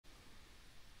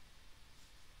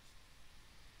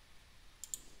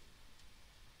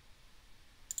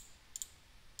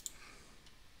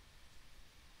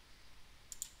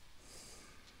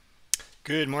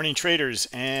Good morning, traders,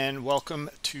 and welcome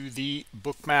to the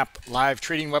Bookmap live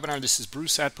trading webinar. This is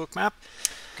Bruce at Bookmap.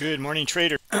 Good morning,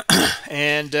 trader.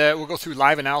 And we'll go through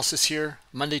live analysis here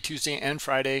Monday, Tuesday, and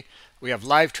Friday. We have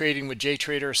live trading with Jay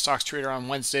Trader, stocks trader on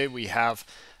Wednesday. We have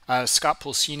Scott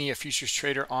Pulcini, a futures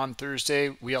trader, on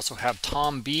Thursday. We also have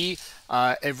Tom B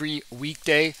every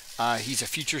weekday. He's a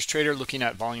futures trader looking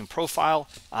at volume profile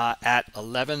at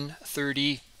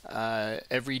 11:30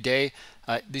 every day.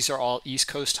 These are all East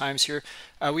Coast times here.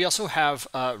 We also have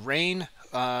Rain,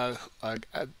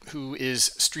 who is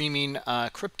streaming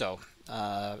crypto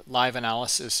live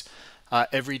analysis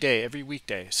every day, every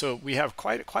weekday. So we have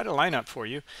quite a lineup for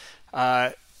you,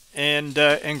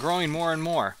 and growing more and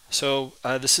more. So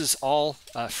this is all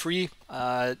free,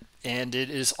 and it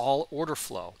is all order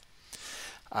flow.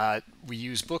 We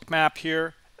use Bookmap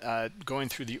here, going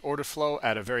through the order flow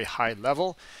at a very high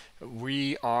level.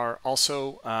 We are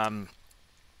also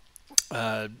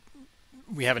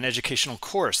we have an educational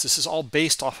course. This is all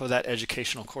based off of that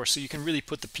educational course, so you can really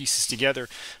put the pieces together.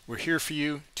 We're here for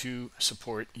you to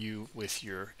support you with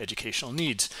your educational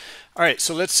needs. All right,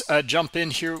 so let's jump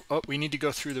in here. We need to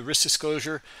go through the risk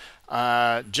disclosure.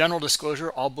 General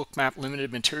disclosure: all Bookmap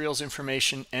limited materials,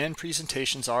 information, and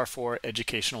presentations are for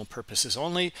educational purposes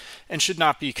only and should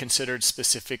not be considered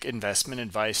specific investment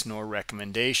advice nor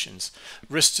recommendations.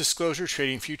 Risk disclosure: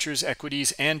 trading futures,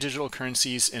 equities, and digital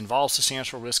currencies involves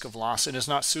substantial risk of loss and is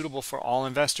not suitable for all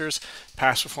investors.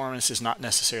 Past performance is not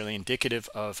necessarily indicative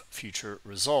of future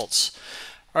results.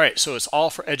 All right, so it's all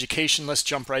for education. Let's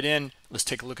jump right in. Let's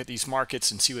take a look at these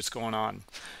markets and see what's going on.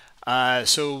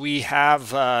 So we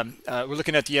have, we're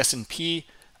looking at the S&P.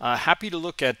 Happy to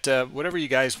look at whatever you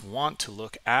guys want to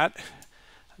look at.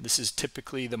 This is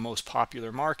typically the most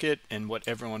popular market and what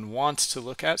everyone wants to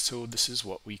look at, so this is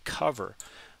what we cover.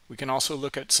 We can also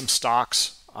look at some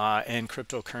stocks and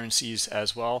cryptocurrencies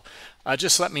as well.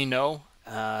 Just let me know,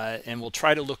 and we'll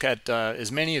try to look at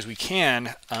as many as we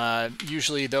can.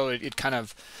 Usually, though, it kind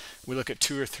of, we look at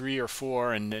 2 or 3 or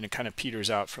 4, and then it kind of peters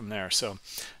out from there. So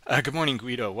good morning,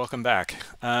 Guido. Welcome back.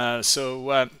 Let's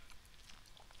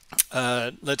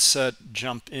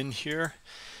jump in here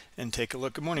and take a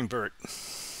look. Good morning, Bert.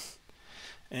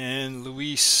 And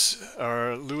Lewis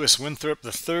Winthrop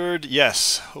III.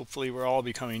 Yes, hopefully we're all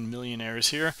becoming millionaires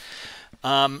here.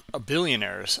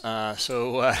 Billionaires.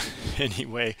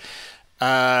 Anyway.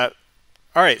 All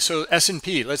right, so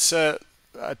S&P. Let's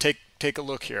take a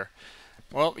look here.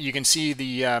 Well, you can see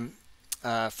the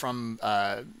from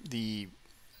the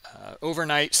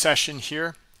overnight session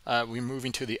here, we're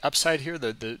moving to the upside here.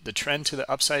 The trend to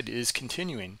the upside is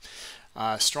continuing.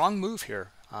 Strong move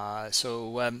here.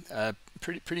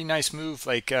 Pretty nice move,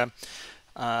 like 40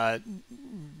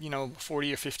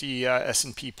 or 50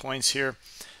 S&P points here.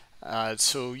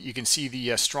 So you can see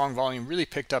the strong volume really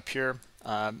picked up here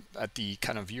at the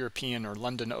kind of European or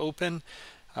London Open,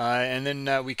 and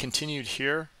then we continued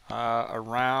here.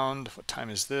 Around, what time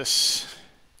is this?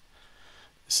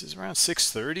 This is around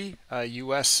 6:30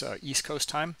 US East Coast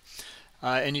time,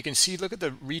 and you can see, look at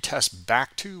the retest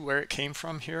back to where it came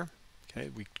from here. Okay,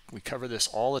 we cover this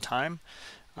all the time,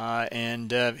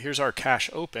 and here's our cash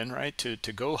open, right?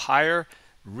 To go higher,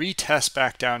 retest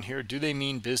back down here. Do they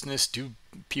mean business? Do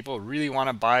people really want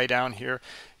to buy down here?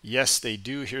 Yes, they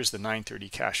do. Here's the 9:30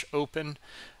 cash open,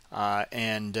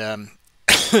 and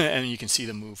you can see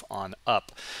the move on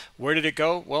up. Where did it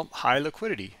go? Well, high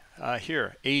liquidity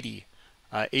here, 80,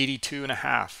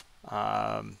 82.5,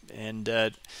 and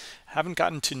haven't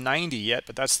gotten to 90 yet,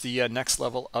 but that's the next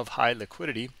level of high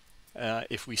liquidity.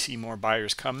 If we see more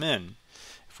buyers come in,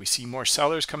 if we see more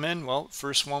sellers come in, well,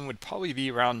 first one would probably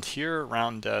be around here,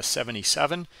 around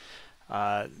 77.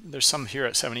 There's some here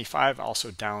at 75,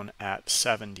 also down at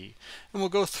 70, and we'll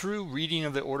go through reading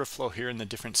of the order flow here in the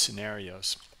different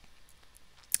scenarios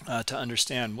to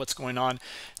understand what's going on,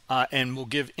 and we'll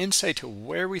give insight to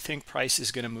where we think price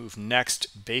is going to move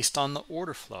next based on the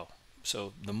order flow.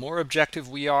 So the more objective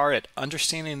we are at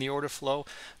understanding the order flow,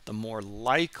 the more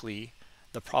likely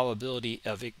the probability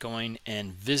of it going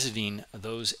and visiting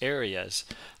those areas,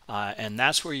 and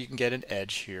that's where you can get an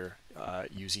edge here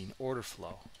using order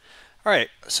flow. All right,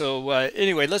 so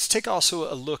anyway, let's take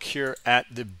also a look here at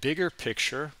the bigger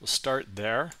picture. We'll start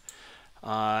there, we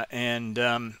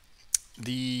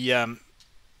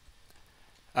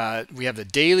have the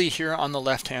daily here on the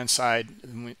left hand side,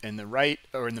 in the right,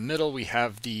 or in the middle we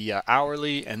have the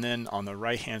hourly, and then on the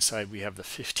right hand side we have the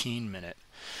 15-minute.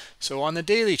 So on the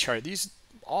daily chart, these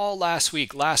all last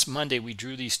week, last Monday, we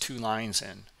drew these 2 lines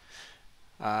in,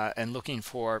 and looking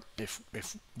for if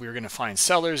we're going to find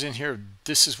sellers in here,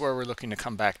 this is where we're looking to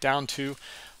come back down to.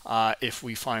 If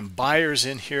we find buyers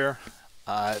in here,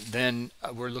 then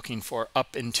we're looking for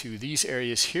up into these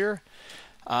areas here,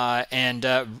 and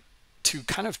to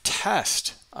kind of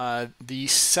test the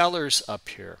sellers up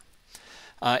here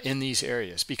in these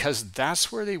areas, because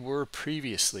that's where they were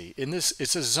previously. In this,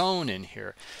 it's a zone in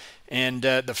here, and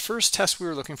the first test we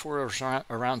were looking for was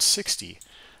around 60,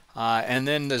 and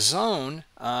then the zone,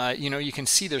 you can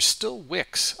see there's still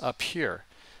wicks up here,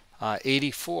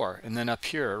 84, and then up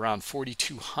here around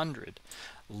 4,200.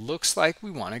 Looks like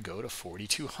we want to go to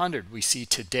 4,200. We see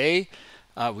today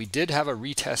we did have a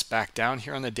retest back down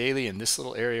here on the daily in this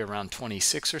little area around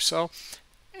 26 or so,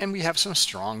 and we have some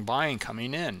strong buying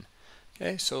coming in.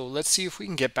 Okay, so let's see if we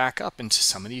can get back up into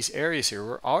some of these areas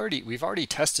here. We've already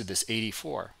tested this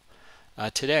 84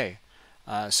 today,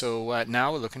 so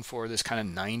now we're looking for this kind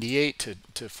of 98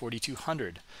 to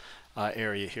 4,200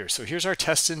 area here. So here's our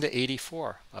test into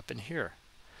 84 up in here.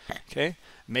 Okay,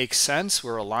 makes sense.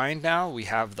 We're aligned now. We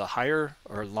have the higher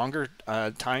or longer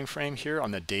time frame here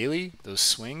on the daily, those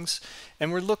swings,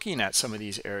 and we're looking at some of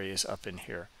these areas up in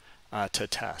here to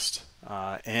test.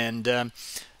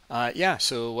 Yeah,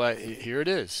 so here it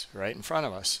is right in front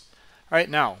of us. All right,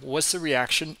 now what's the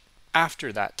reaction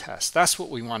after that test? That's what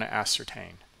we want to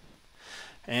ascertain.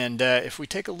 And if we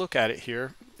take a look at it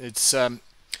here, it's kind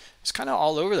of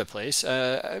all over the place.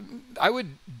 I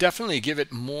would definitely give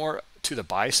it more to the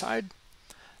buy side,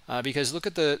 because look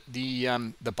at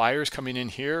the buyers coming in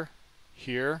here,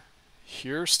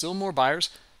 still more buyers,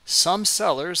 some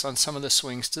sellers on some of the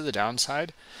swings to the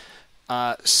downside,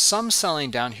 some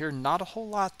selling down here, not a whole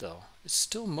lot though. It's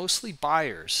still mostly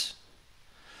buyers.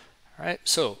 All right,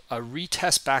 so a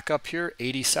retest back up here,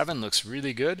 87 looks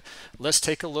really good. Let's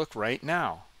take a look right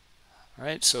now. All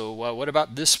right, so what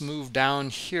about this move down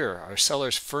here? Are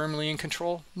sellers firmly in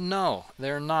control? No,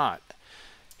 they're not.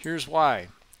 Here's why.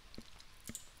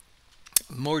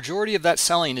 Majority of that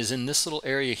selling is in this little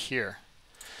area here.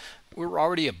 We're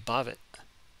already above it.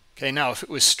 Okay, now if it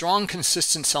was strong,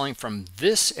 consistent selling from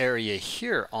this area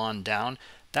here on down,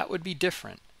 that would be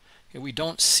different. Okay, we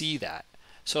don't see that.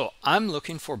 So I'm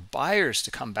looking for buyers to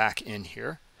come back in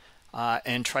here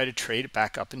and try to trade it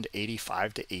back up into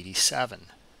 85 to 87.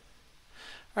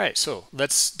 All right, so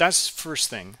that's first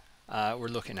thing we're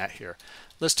looking at here.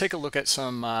 Let's take a look at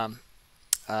some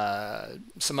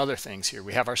other things here.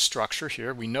 We have our structure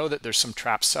here. We know that there's some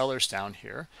trapped sellers down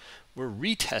here. We're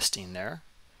retesting there.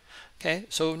 Okay,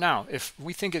 so now if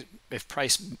we think if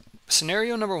price,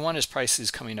 scenario number one is price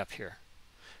is coming up here,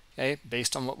 okay,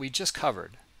 based on what we just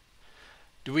covered.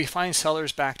 Do we find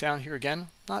sellers back down here again?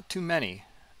 Not too many,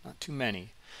 not too many.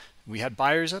 We had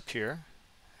buyers up here,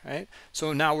 right?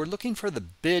 So now we're looking for the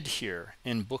bid here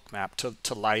in Bookmap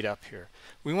to light up here.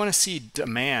 We want to see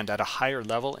demand at a higher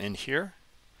level in here.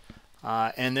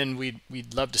 And then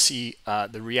we'd love to see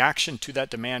the reaction to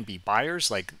that demand be buyers,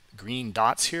 like green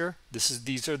dots here.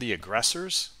 These are the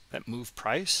aggressors that move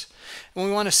price, and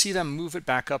we want to see them move it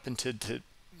back up into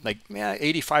like, yeah,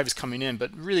 85 is coming in,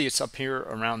 but really it's up here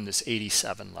around this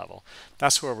 87 level.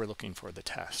 That's where we're looking for the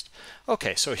test.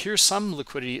 Okay, so here's some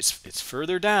liquidity. It's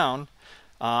further down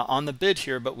on the bid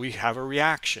here, but we have a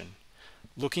reaction.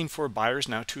 Looking for buyers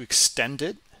now to extend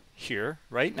it here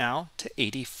right now to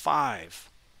 85.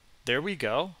 There we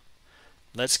go.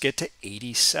 Let's get to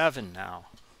 87 now.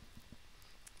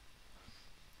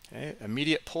 Okay,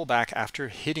 immediate pullback after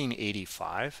hitting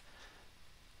 85.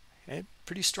 Okay,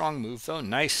 pretty strong move though.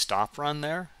 Nice stop run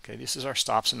there. Okay, this is our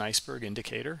Stops and Iceberg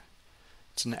indicator.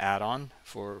 It's an add-on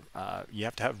for you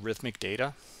have to have rhythmic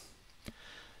data.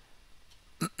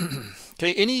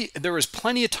 Okay, there was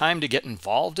plenty of time to get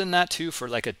involved in that too for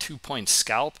like a 2-point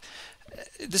scalp.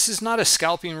 This is not a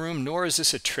scalping room, nor is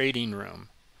this a trading room.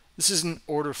 This is an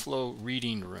order flow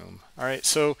reading room. All right,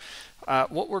 so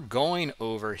what we're going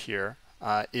over here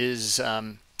is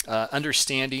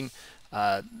understanding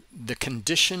the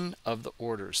condition of the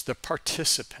orders, the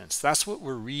participants. That's what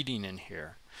we're reading in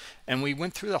here. And we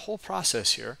went through the whole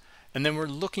process here, and then we're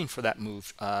looking for that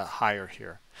move higher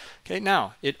here. Okay,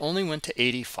 now it only went to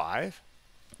 85,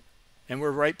 and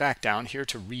we're right back down here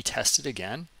to retest it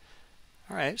again.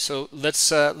 All right, so let's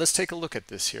take a look at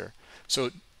this here.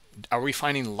 So are we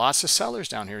finding lots of sellers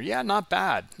down here? Yeah, not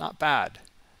bad, not bad.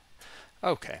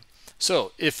 Okay,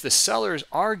 so if the sellers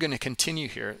are going to continue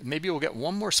here, maybe we'll get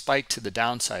one more spike to the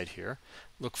downside here.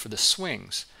 Look for the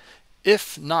swings.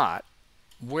 If not,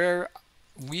 where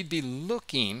we'd be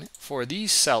looking for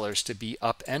these sellers to be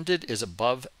upended is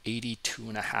above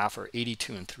 82.5 or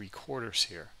 82.75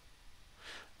 here.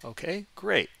 Okay,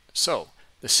 great. So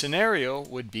the scenario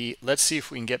would be, let's see if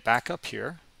we can get back up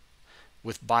here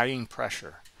with buying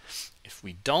pressure. If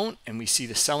we don't, and we see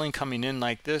the selling coming in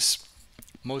like this,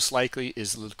 most likely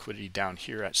is liquidity down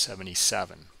here at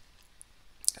 77.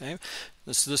 Okay,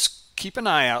 let's keep an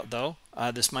eye out though.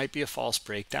 This might be a false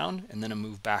breakdown and then a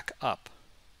move back up.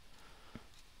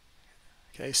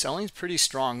 Okay, selling is pretty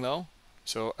strong though,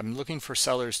 so I'm looking for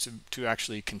sellers to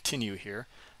actually continue here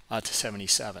to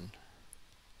 77.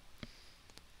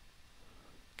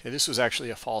 Okay, this was actually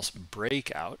a false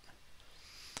breakout.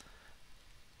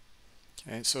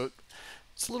 Okay, so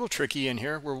it's a little tricky in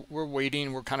here. We're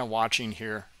waiting, we're kind of watching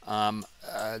here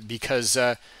because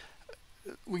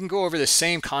we can go over the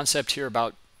same concept here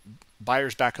about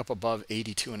buyers back up above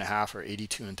 82.5 or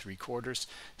 82.75.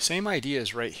 Same idea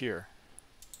is right here.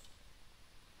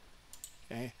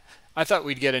 Okay, I thought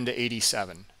we'd get into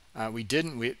 87. We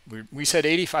didn't. We said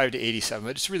 85 to 87,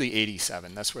 but it's really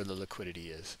 87. That's where the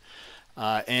liquidity is,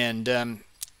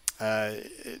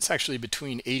 it's actually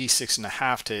between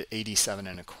 86.5 to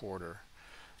 87.25,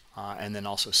 and then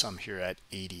also some here at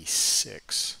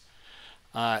 86.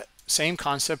 Same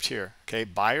concept here. Okay,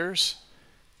 buyers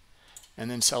and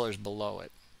then sellers below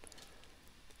it.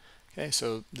 Okay,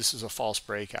 so this is a false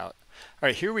breakout. All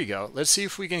right, here we go. Let's see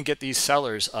if we can get these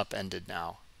sellers upended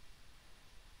now.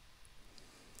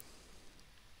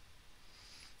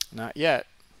 Not yet.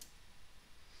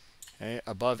 Okay,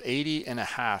 above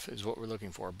 80.5 is what we're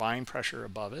looking for. Buying pressure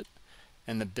above it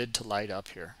and the bid to light up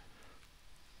here.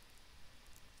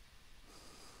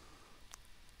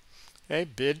 Okay,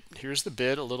 bid, here's the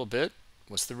bid a little bit.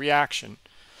 What's the reaction?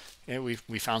 Okay,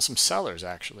 we found some sellers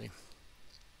actually.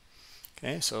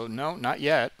 Okay, so no, not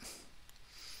yet.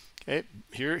 Okay,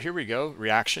 here we go.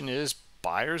 Reaction is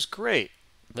buyers, great.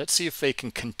 Let's see if they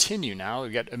can continue now. We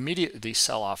got immediately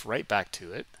sell off right back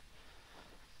to it.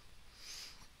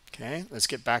 Okay, let's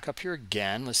get back up here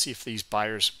again. Let's see if these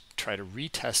buyers try to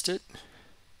retest it.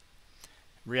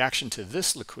 Reaction to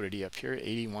this liquidity up here,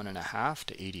 81.5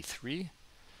 to 83.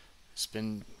 It's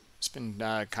been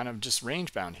kind of just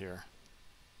range bound here.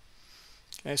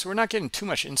 Okay, so we're not getting too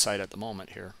much insight at the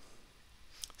moment here.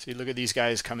 See, look at these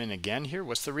guys come in again here.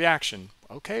 What's the reaction?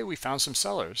 Okay, we found some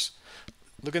sellers.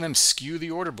 Look at them skew the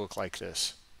order book like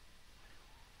this.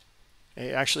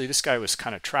 Okay, actually, this guy was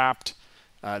kind of trapped.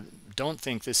 Don't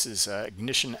think this is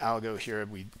ignition algo here.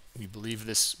 We believe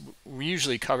this. We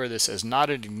usually cover this as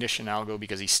not an ignition algo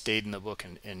because he stayed in the book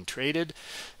and traded.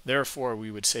 Therefore,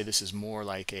 we would say this is more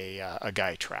like a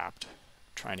guy trapped,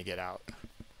 trying to get out.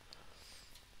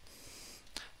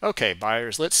 Okay,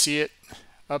 buyers, let's see it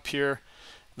up here.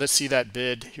 Let's see that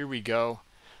bid. Here we go.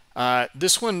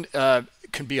 This one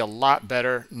can be a lot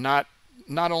better. Not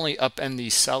only upend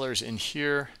these sellers in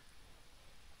here.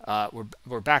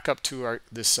 We're back up to our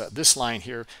this line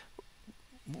here.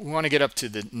 We want to get up to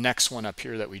the next one up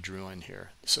here that we drew in here.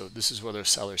 So this is where those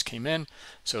sellers came in.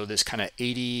 So this kind of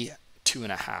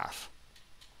 82.5.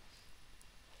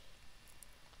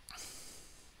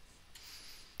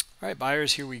 All right,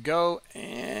 buyers, here we go,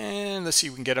 and let's see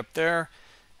if we can get up there.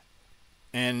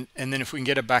 And then if we can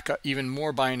get it back up, even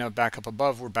more buying up back up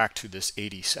above, we're back to this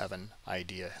 87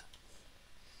 idea.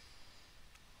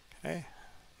 Okay.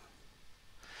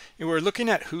 And we're looking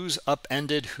at who's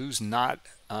upended, who's not,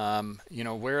 you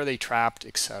know, where are they trapped,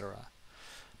 etc.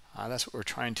 That's what we're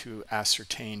trying to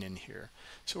ascertain in here.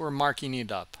 So we're marking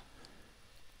it up.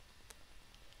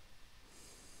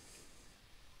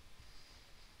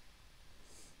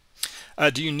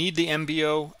 Do you need the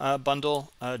MBO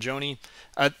bundle, Joni?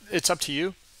 It's up to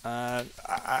you.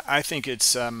 I think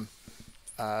it's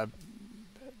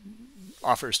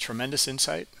offers tremendous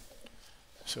insight.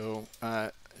 So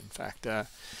in fact,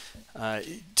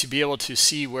 to be able to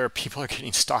see where people are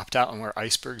getting stopped out and where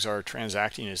icebergs are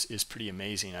transacting is pretty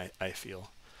amazing, I feel.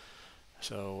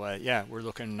 So yeah, we're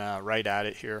looking right at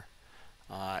it here,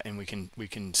 and we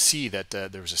can see that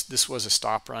this was a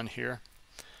stop run here.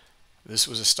 This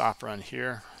was a stop run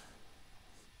here.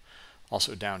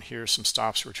 Also down here, some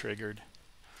stops were triggered.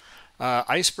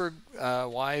 Iceberg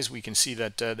wise, we can see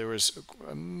that there was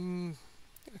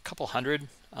a couple hundred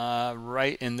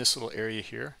right in this little area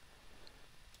here.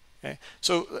 Okay,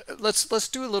 so let's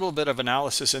do a little bit of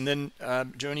analysis, and then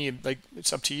Joni, like,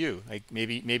 it's up to you. Like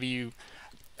maybe you.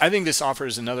 I think this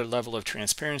offers another level of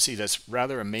transparency that's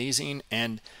rather amazing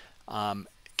and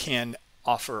can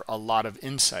offer a lot of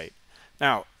insight.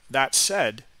 Now, that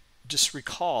said, just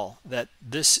recall that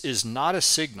this is not a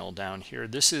signal down here.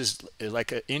 This is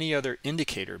like any other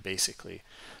indicator, basically.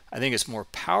 I think it's more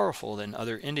powerful than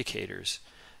other indicators.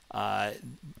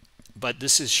 But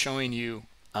this is showing you,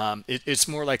 it's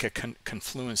more like a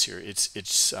confluence here.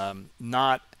 It's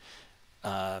not,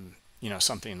 you know,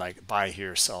 something like buy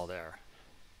here, sell there.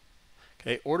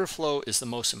 Okay, order flow is the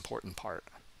most important part.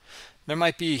 There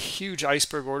might be huge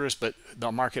iceberg orders, but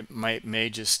the market may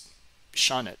just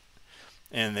shun it,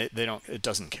 and they don't, it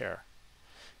doesn't care.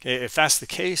 Okay, if that's the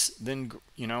case, then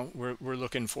we're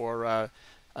looking for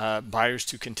buyers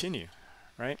to continue,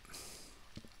 right?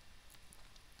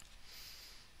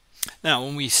 Now,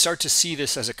 when we start to see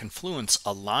this as a confluence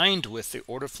aligned with the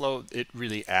order flow, it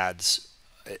really adds,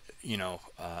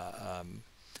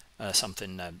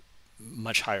 something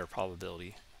much higher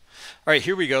probability. All right,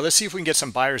 here we go. Let's see if we can get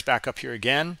some buyers back up here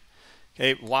again.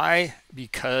 Okay, why?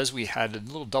 Because we had a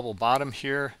little double bottom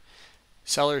here.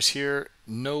 Sellers here,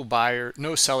 no buyer,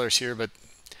 no sellers here, but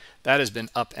that has been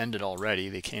upended already.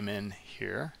 They came in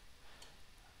here.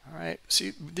 All right,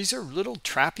 see, these are little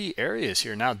trappy areas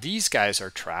here. Now these guys are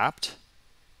trapped.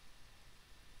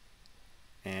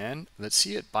 And let's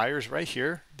see it, buyers right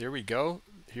here. There we go.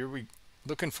 Here we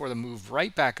looking for the move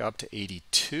right back up to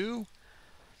 82.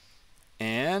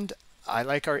 And I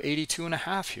like our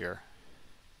 82.5 here.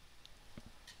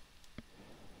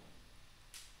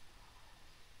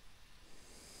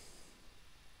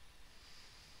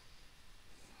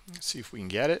 Let's see if we can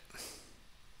get it.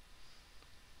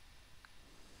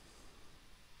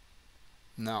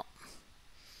 No.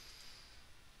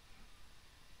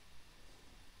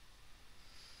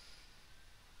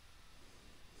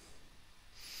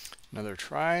 Another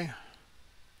try.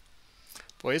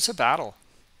 Boy, it's a battle.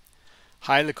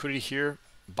 High liquidity here.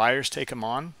 Buyers take them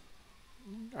on.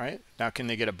 All right. Now can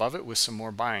they get above it with some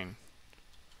more buying?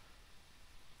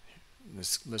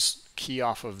 Let's key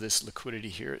off of this liquidity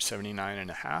here at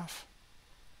 79.5.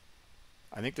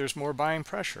 I think there's more buying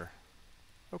pressure.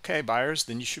 Okay, buyers,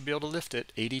 then you should be able to lift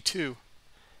it. 82,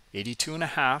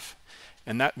 82.5,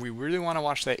 and that we really want to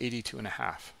watch that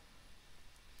 82.5.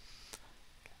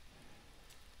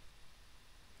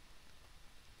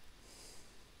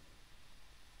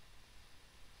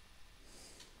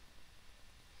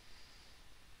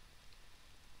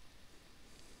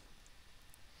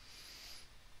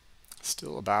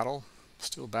 Still a battle,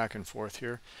 still back and forth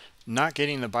here. Not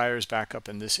getting the buyers back up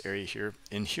in this area here.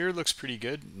 In here looks pretty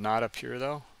good, not up here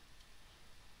though.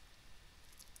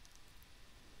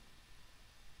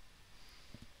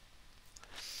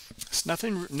 It's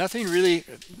nothing really,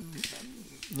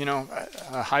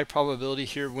 a high probability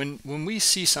here. When we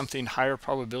see something higher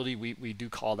probability, we do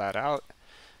call that out.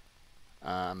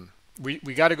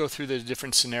 We got to go through the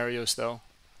different scenarios though,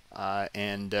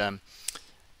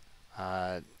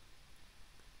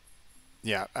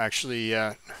 yeah, actually,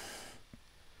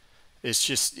 it's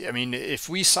just, I mean, if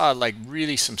we saw like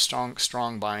really some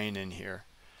strong buying in here,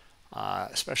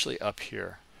 especially up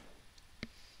here.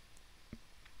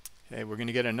 Okay, we're going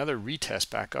to get another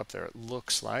retest back up there, it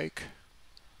looks like.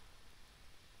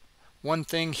 One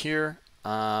thing here,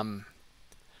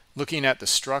 looking at the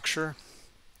structure.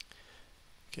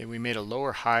 Okay, we made a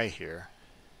lower high here.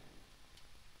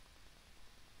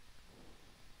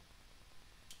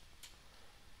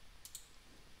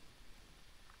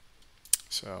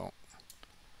 So,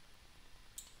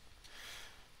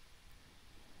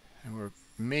 and we're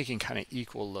making kind of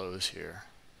equal lows here.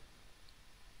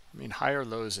 I mean, higher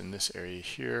lows in this area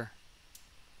here.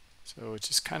 So it's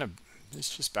just kind of,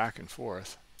 it's just back and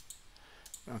forth.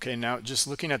 Okay, now just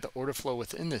looking at the order flow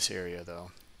within this area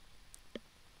though.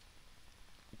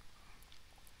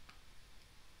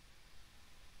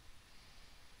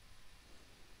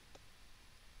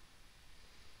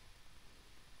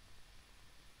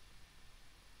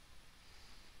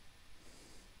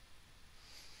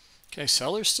 Okay,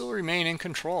 sellers still remain in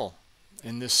control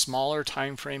in this smaller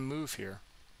time frame move here.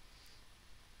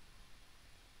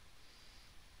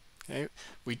 Okay,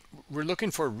 we're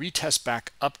looking for a retest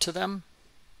back up to them.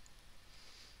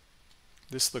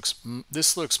 This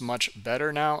looks much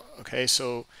better now. Okay,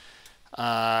 so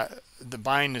the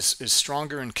buying is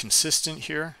stronger and consistent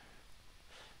here.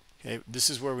 Okay, this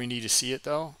is where we need to see it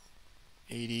though.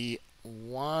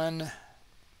 81,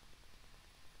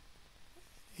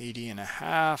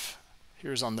 80.5.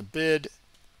 Here's on the bid.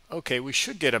 Okay, we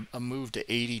should get a move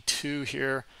to 82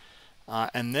 here.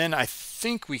 And then I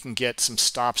think we can get some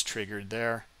stops triggered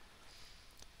there.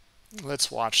 Let's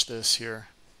watch this here.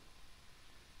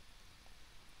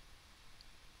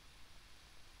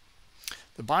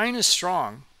 The buying is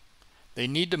strong. They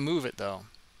need to move it though.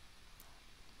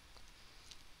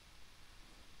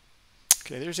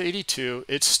 Okay, there's 82.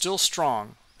 It's still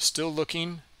strong. Still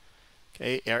looking.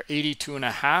 Okay, our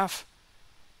 82.5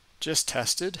 just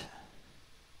tested.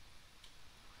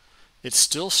 It's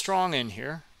still strong in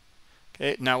here.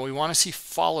 Okay, now we want to see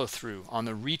follow through on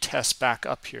the retest back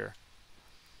up here.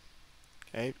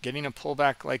 Okay, getting a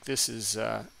pullback like this is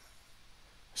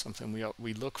something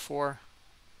we look for.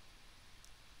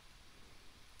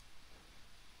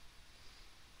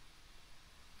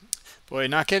 Boy,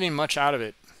 not getting much out of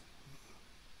it.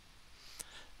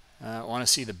 Want to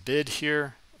see the bid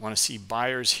here. Want to see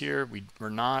buyers here. We're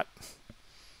not.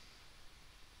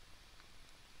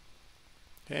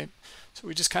 Okay, so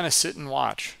we just kind of sit and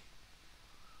watch.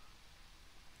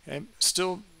 Okay,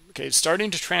 still, okay, it's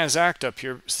starting to transact up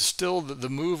here. Still, the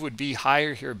move would be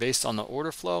higher here based on the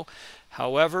order flow.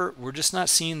 However, we're just not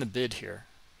seeing the bid here.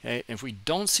 Okay, if we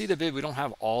don't see the bid, we don't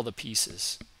have all the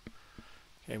pieces.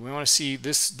 Okay, we want to see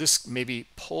this maybe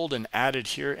pulled and added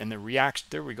here, and the reaction,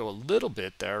 there we go, a little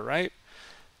bit there, right?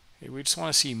 Okay, we just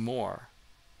want to see more.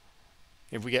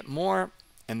 If we get more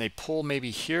and they pull maybe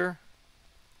here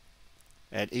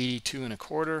at 82 and a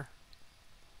quarter,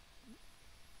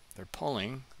 they're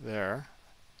pulling there,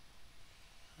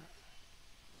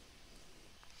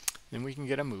 then we can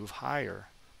get a move higher.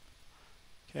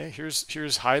 Okay,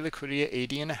 here's high liquidity at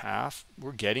 80 and a half.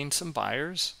 We're getting some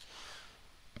buyers.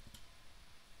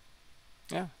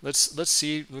 Yeah, let's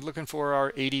see. We're looking for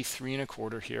our 83 and a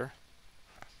quarter here.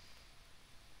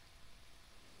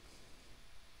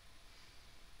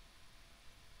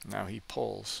 Now he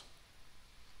pulls.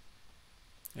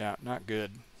 Yeah, not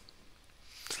good.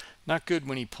 Not good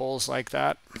when he pulls like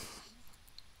that.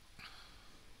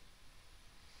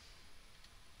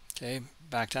 Okay,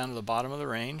 back down to the bottom of the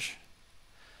range.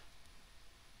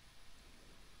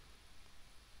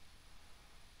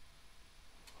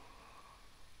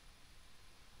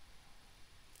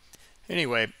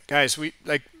 Anyway, guys,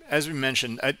 as we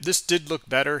mentioned, this did look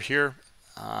better here.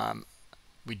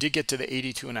 We did get to the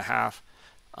 82 and a half.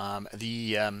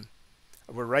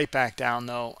 We're right back down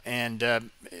though, and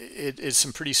it is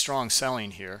some pretty strong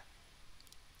selling here.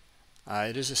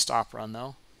 It is a stop run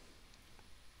though.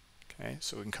 Okay,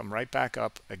 so we can come right back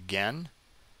up again,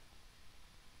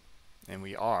 and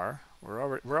we're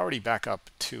already back up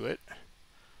to it.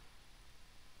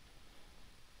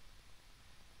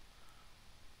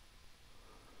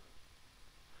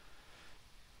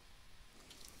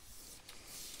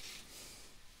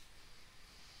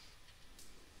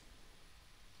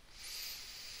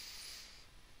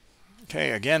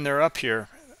 Okay, again, they're up here,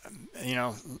 you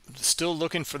know, still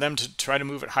looking for them to try to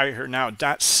move it higher. Now,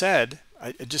 that said,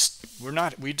 we've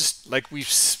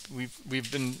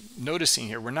been noticing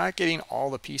here, we're not getting all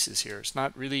the pieces here. It's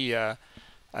not really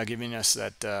giving us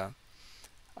that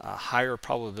higher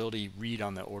probability read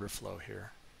on the order flow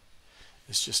here.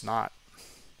 It's just not.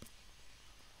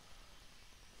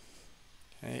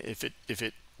 Okay, if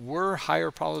it were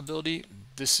higher probability,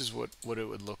 this is what it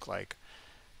would look like.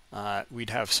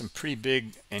 We'd have some pretty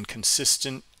big and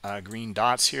consistent green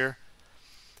dots here.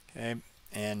 Okay,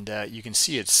 and you can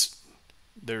see it's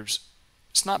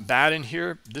not bad in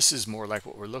here. This is more like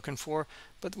what we're looking for,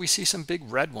 but we see some big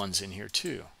red ones in here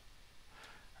too,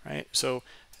 right? So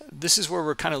this is where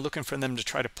we're kind of looking for them to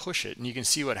try to push it, and you can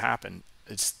see what happened.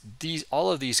 It's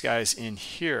all of these guys in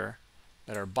here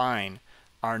that are buying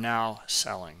are now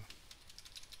selling.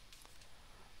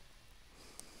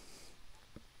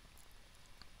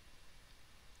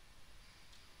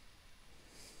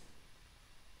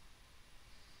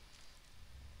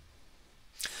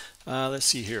 Let's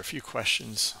see here, a few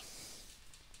questions.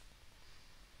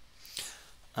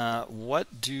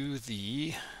 What do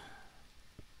the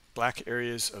black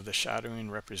areas of the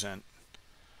shadowing represent?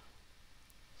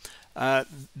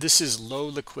 This is low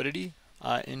liquidity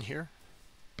in here.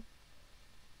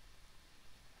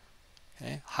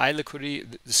 Okay, high liquidity.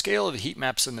 The scale of the heat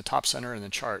maps in the top center in the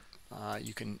chart.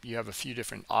 You have a few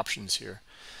different options here.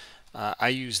 I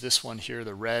use this one here,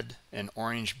 the red and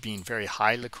orange being very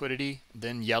high liquidity,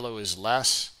 then yellow is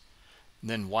less,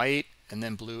 then white, and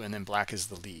then blue, and then black is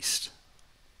the least.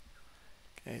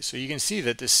 Okay, so you can see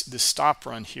that this stop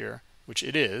run here, which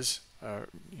it is,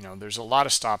 you know, there's a lot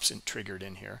of stops triggered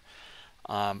in here,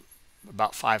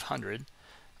 about 500,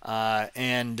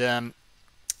 and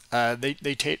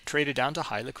they traded down to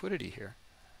high liquidity here,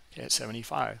 okay, at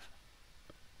 75.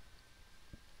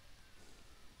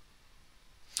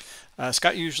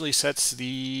 Scott usually sets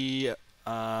the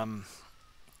buying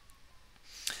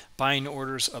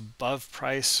orders above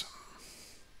price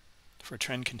for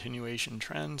trend continuation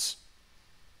trades.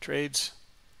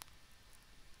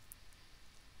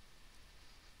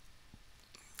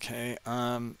 Okay.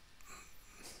 Yeah,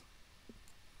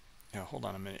 hold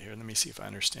on a minute here. Let me see if I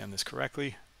understand this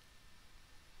correctly.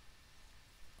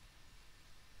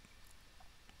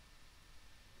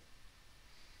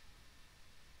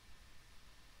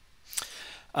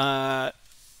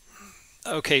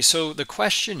 Okay, so the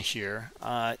question here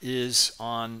is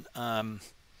on how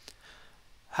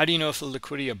do you know if the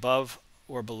liquidity above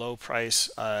or below price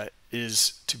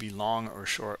is to be long or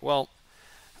short? Well,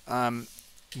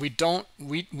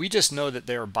 we just know that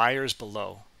there are buyers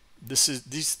below. This is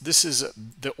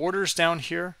the orders down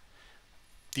here.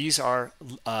 These are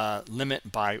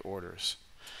limit buy orders.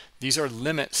 These are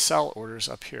limit sell orders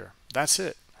up here. That's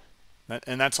it.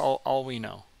 And that's all we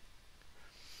know.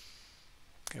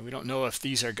 Okay, we don't know if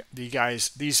these are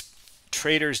these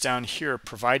traders down here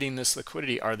providing this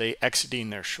liquidity. Are they exiting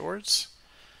their shorts,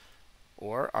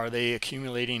 or are they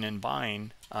accumulating and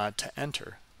buying to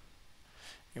enter?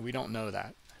 And we don't know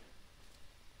that.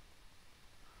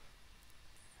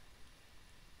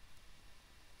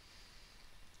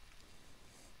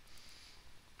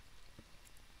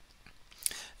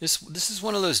 This is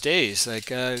one of those days,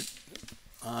 like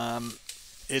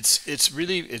it's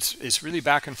really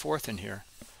back and forth in here.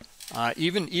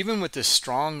 Even with this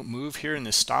strong move here in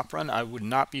this stop run, I would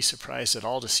not be surprised at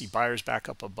all to see buyers back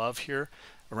up above here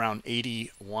around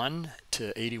 81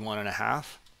 to 81 and a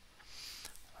half.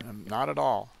 Not at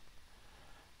all.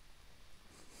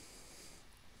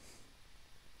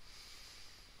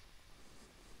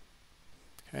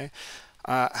 Okay.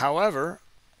 However,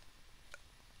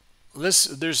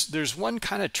 there's one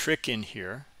kind of trick in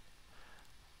here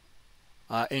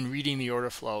in reading the order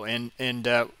flow, and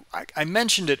I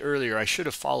mentioned it earlier. I should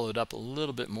have followed up a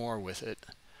little bit more with it,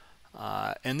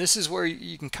 and this is where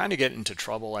you can kind of get into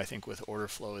trouble, I think, with order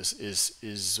flow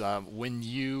is when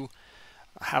you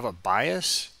have a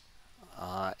bias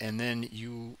and then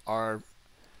you're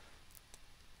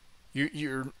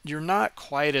not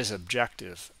quite as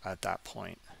objective at that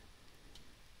point.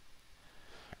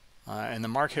 And the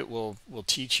market will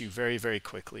teach you very, very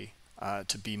quickly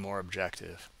to be more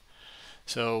objective.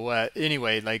 So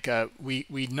anyway, like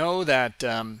we know that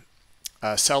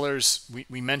sellers,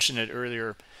 we mentioned it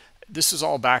earlier, this is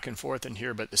all back and forth in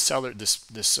here, but the seller, this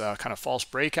kind of false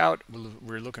breakout,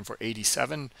 we're looking for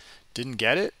 87, didn't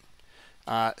get it.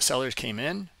 Sellers came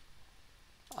in,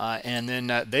 and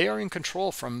then they are in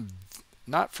control from,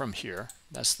 not from here,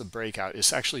 that's the breakout,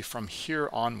 it's actually from here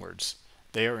onwards.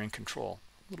 They are in control.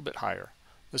 A little bit higher.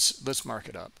 Let's mark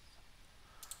it up.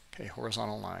 Okay,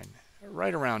 horizontal line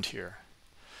right around here,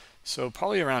 so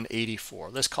probably around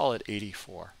 84. Let's call it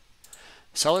 84.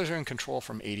 Sellers are in control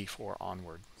from 84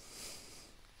 onward.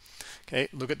 Okay,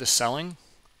 look at the selling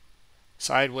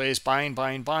sideways, buying,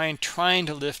 trying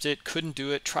to lift it, couldn't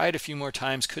do it, tried a few more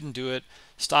times, couldn't do it,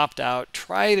 stopped out,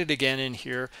 tried it again in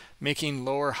here, making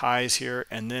lower highs here,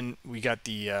 and then we got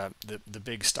the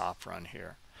big stop run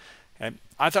here. And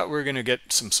I thought we were going to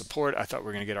get some support. I thought we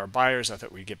were going to get our buyers. I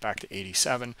thought we'd get back to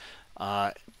 87.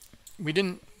 We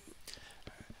didn't.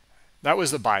 That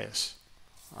was the bias.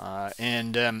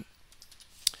 And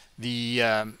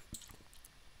the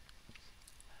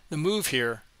move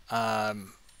here,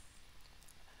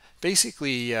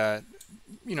 basically, you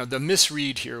know, the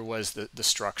misread here was the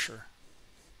structure.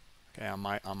 Okay, on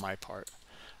my part,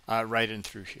 right in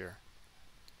through here.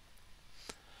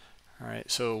 All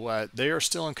right, so they are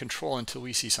still in control until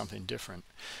we see something different.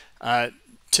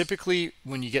 Typically,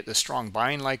 when you get the strong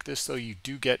buying like this, though, you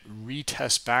do get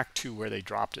retest back to where they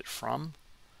dropped it from.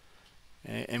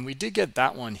 And we did get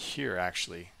that one here,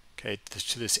 actually, okay,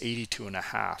 to this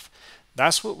 82.5.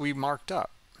 That's what we marked up,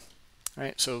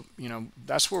 right? So, you know,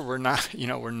 that's where we're not, you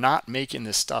know, we're not making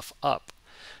this stuff up.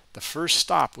 The first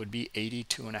stop would be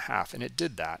 82.5, and it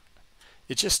did that.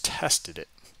 It just tested it.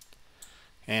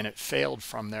 And it failed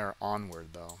from there onward,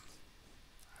 though. All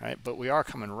right, but we are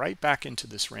coming right back into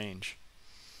this range.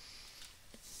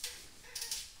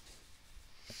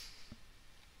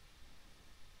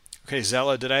 Okay,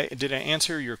 Zella, did I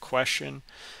answer your question?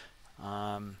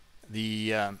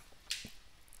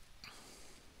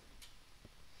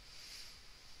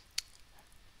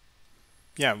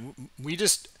 Yeah, we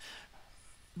just,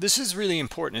 this is really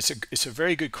important. It's a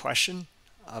very good question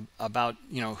about,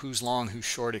 you know, who's long, who's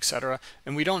short, etc.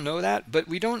 And we don't know that, but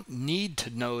we don't need to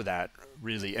know that,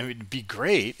 really. I mean, it'd be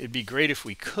great if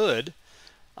we could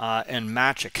and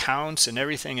match accounts and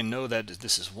everything and know that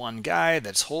this is one guy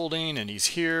that's holding and he's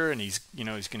here and he's, you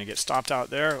know, he's going to get stopped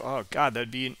out there. Oh God,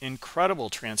 that'd be an incredible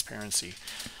transparency.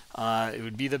 It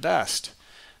would be the best.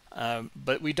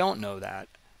 But we don't know that.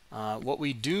 What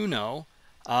we do know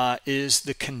is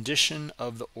the condition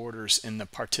of the orders in the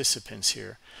participants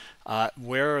here.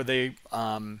 Where are they?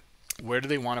 Where do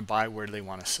they want to buy? Where do they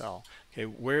want to sell? Okay,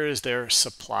 where is their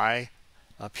supply?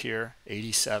 Up here,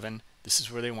 87. This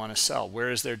is where they want to sell. Where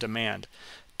is their demand?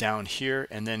 Down here,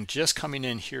 and then just coming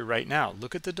in here right now.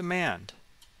 Look at the demand.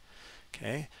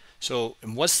 Okay, so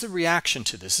and what's the reaction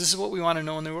to this? This is what we want to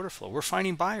know in the order flow. We're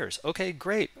finding buyers. Okay,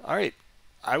 great. All right,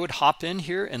 I would hop in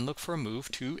here and look for a move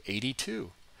to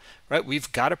 82. Right,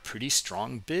 we've got a pretty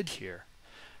strong bid here.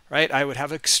 Right, I would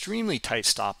have an extremely tight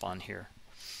stop on here.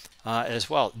 as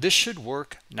well. This should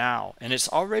work now, and it's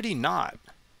already not.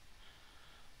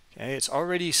 Okay, it's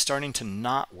already starting to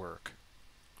not work,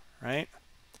 right?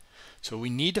 So we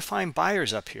need to find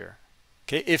buyers up here.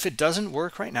 Okay, if it doesn't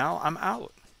work right now, I'm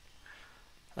out.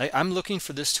 I'm looking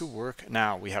for this to work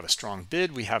now. We have a strong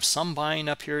bid. We have some buying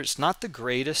up here. It's not the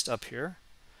greatest up here.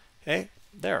 Okay,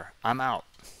 there, I'm out.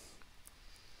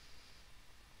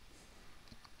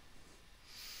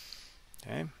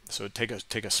 Okay, so take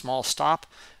a small stop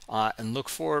and look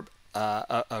for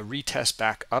a retest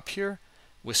back up here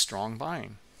with strong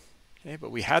buying. Okay,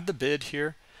 but we had the bid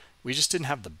here. We just didn't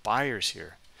have the buyers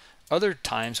here. Other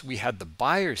times we had the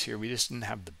buyers here. We just didn't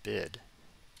have the bid.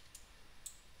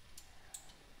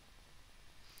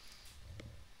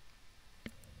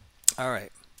 All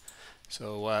right.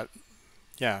 So,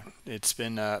 yeah, it's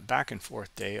been a back and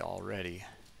forth day already.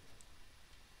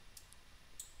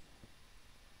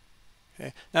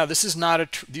 Okay. Now, this is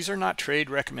not these are not trade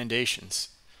recommendations.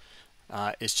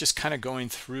 It's just kind of going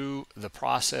through the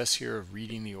process here of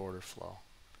reading the order flow.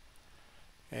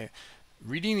 Okay.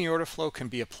 Reading the order flow can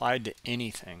be applied to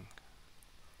anything.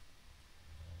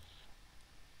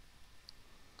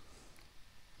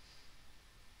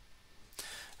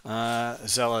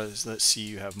 Zella, let's see,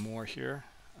 you have more here.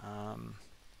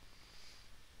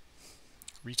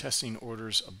 Retesting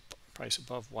orders price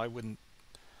above, why wouldn't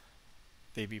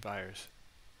they be buyers?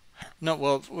 No,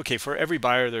 well, okay, for every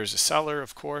buyer there's a seller,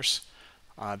 of course.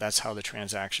 That's how the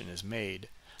transaction is made.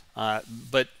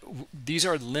 But these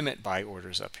are limit buy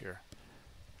orders up here.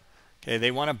 Okay,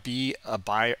 they want to be a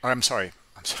buyer. I'm sorry,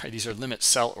 these are limit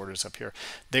sell orders up here.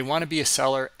 They want to be a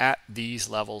seller at these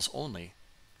levels only.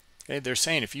 Okay, they're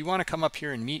saying if you want to come up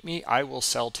here and meet me, I will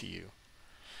sell to you.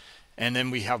 And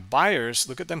then we have buyers,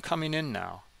 look at them coming in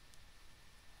now.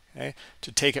 Okay,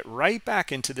 to take it right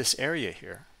back into this area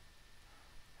here.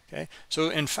 Okay,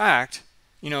 so in fact,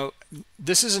 you know,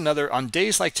 this is another, on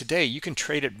days like today, you can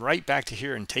trade it right back to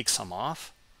here and take some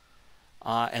off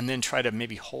and then try to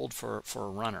maybe hold for a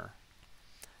runner.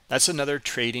 That's another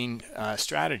trading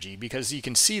strategy, because you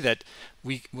can see that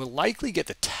we will likely get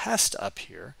the test up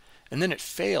here and then it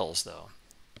fails though.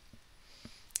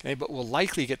 Okay, but we'll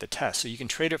likely get the test. So you can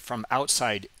trade it from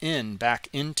outside in back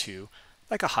into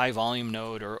like a high volume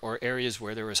node or areas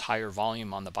where there was higher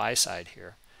volume on the buy side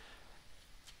here.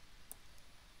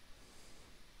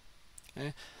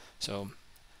 Okay, so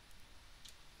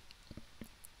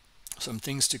some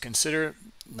things to consider,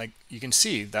 like you can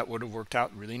see that would have worked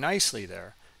out really nicely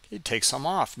there. Okay, take some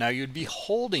off. Now you'd be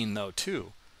holding though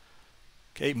too.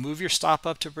 Okay, move your stop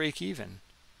up to break even.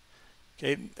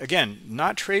 Okay, again,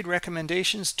 not trade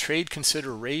recommendations, trade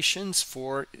considerations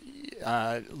for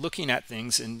looking at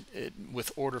things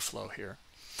with order flow here.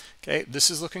 Okay,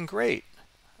 this is looking great,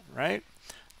 right?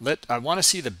 I want to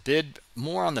see the bid,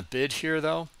 more on the bid here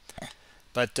though.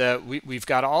 But we've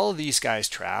got all of these guys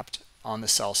trapped on the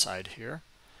sell side here.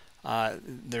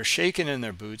 They're shaking in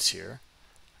their boots here.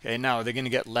 Okay, now are they going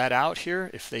to get let out here?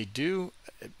 If they do,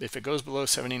 if it goes below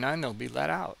 79, they'll be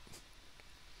let out.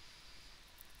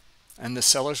 And the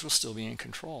sellers will still be in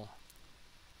control.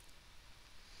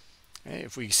 Okay,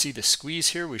 if we see the squeeze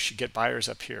here, we should get buyers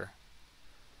up here.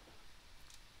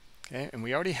 Okay, and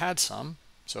we already had some,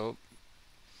 so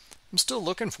I'm still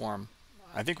looking for them.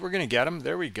 I think we're going to get them.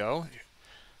 There we go.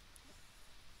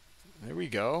 There we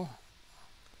go.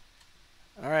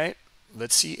 All right,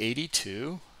 let's see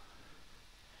 82.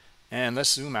 And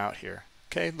let's zoom out here.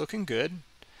 Okay, looking good.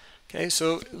 Okay,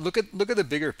 so look at the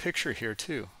bigger picture here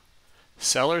too.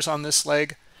 Sellers on this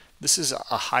leg, this is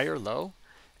a higher low,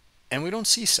 and we don't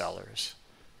see sellers.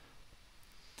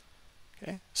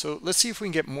 Okay, so let's see if we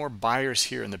can get more buyers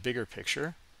here in the bigger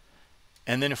picture.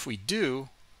 And then if we do,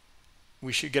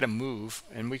 we should get a move,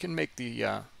 and we can make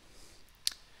the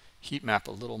heat map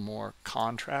a little more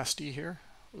contrasty here.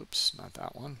 Oops, not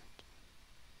that one.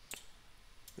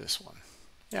 This one.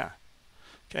 Yeah.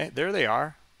 Okay, there they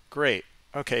are. Great.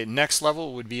 Okay, next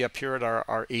level would be up here at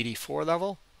our 84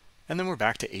 level, and then we're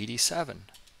back to 87.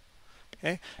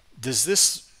 Okay, does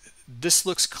this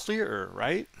looks clearer,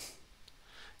 right?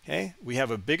 Okay, we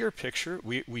have a bigger picture.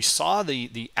 We saw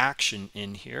the action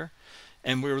in here,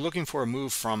 and we were looking for a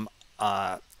move from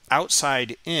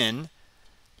outside in,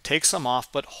 take some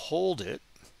off, but hold it.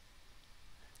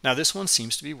 Now this one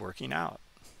seems to be working out.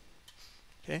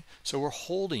 Okay, so we're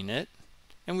holding it,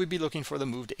 and we'd be looking for the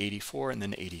move to 84 and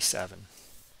then 87.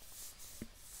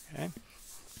 Okay.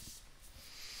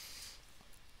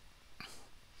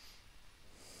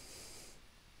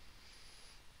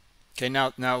 Okay,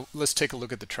 now let's take a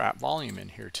look at the trap volume in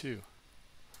here too.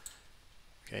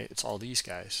 Okay, it's all these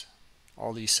guys,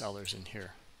 all these sellers in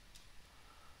here.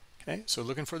 Okay, so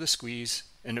looking for the squeeze,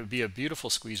 and it would be a beautiful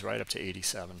squeeze right up to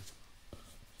 87.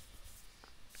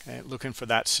 Okay, looking for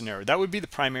that scenario. That would be the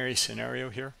primary scenario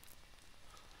here.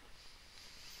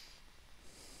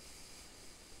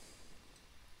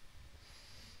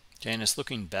 Okay, and it's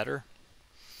looking better.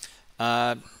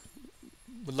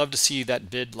 Would love to see that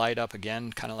bid light up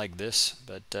again, kind of like this,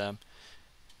 but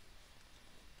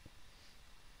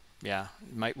yeah,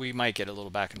 we might get a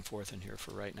little back and forth in here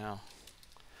for right now,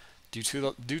 due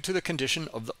to the condition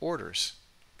of the orders.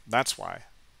 That's why.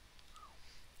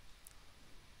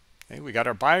 Okay, we got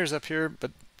our buyers up here,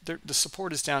 but the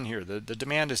support is down here. The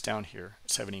demand is down here,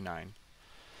 79.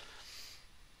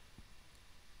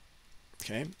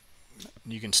 Okay,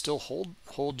 you can still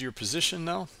hold your position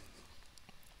though.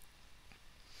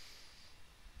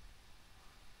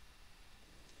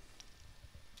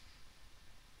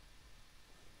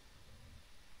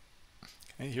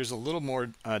 Okay, here's a little more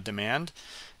demand.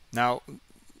 Now,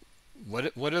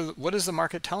 what is the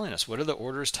market telling us? What are the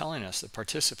orders telling us? The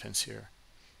participants here,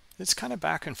 it's kind of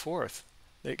back and forth.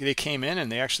 They came in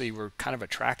and they actually were kind of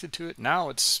attracted to it. Now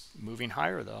it's moving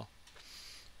higher though.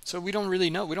 So we don't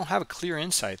really know. We don't have a clear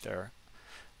insight there.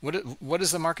 What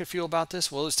does the market feel about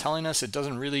this? Well, it's telling us it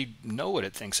doesn't really know what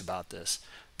it thinks about this.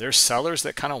 There's sellers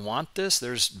that kind of want this.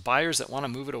 There's buyers that want to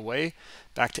move it away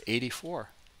back to 84.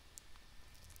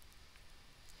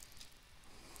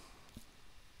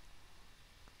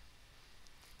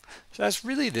 So that's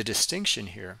really the distinction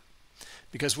here.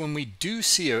 Because when we do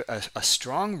see a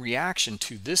strong reaction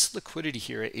to this liquidity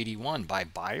here at 81 by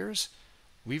buyers,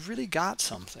 we've really got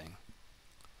something.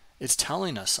 It's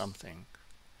telling us something.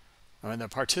 I mean, the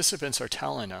participants are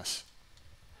telling us,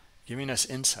 giving us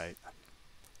insight.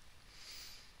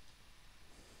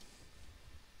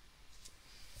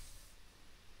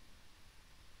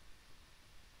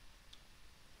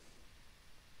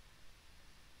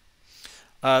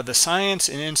 The science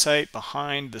and insight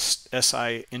behind this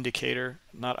SI indicator,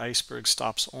 not iceberg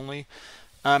stops only.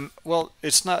 Well,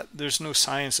 it's not. There's no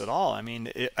science at all. I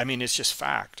mean, it's just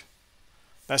fact.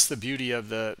 That's the beauty of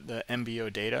the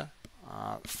MBO data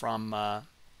from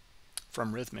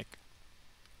Rhythmic.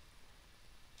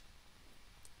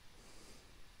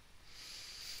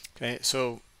 Okay,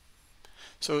 so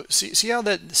see how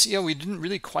we didn't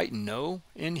really quite know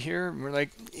in here. We're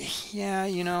like, yeah,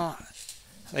 you know.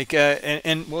 Like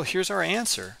and well, here's our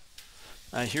answer.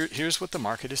 Here's what the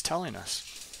market is telling us.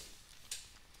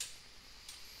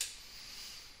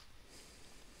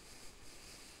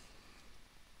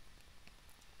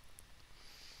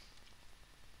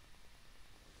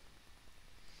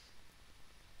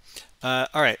 All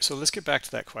right, so let's get back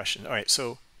to that question. All right,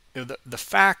 so the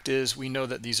fact is we know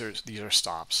that these are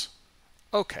stops.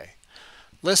 Okay,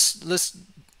 let's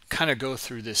kind of go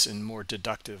through this in more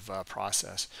deductive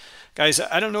process. Guys,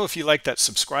 I don't know if you like that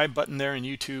subscribe button there in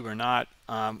YouTube or not.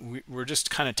 We're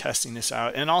just kind of testing this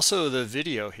out, and also the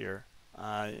video here.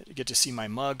 You get to see my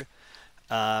mug,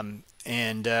 and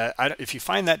if you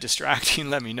find that distracting,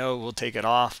 let me know. We'll take it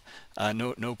off.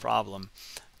 No problem.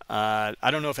 I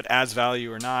don't know if it adds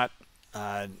value or not,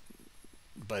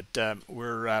 but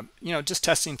we're just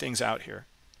testing things out here.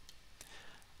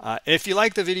 If you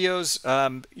like the videos,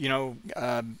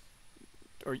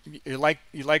 or you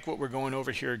like what we're going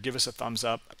over here, give us a thumbs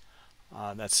up.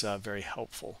 That's very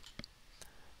helpful.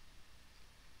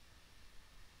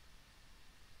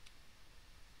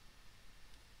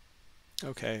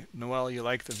 Okay, Noel, you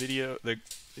like the video?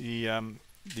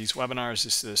 These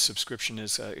webinars, the subscription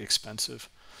is expensive.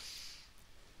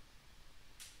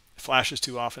 Flashes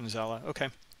too often, Zella. Okay.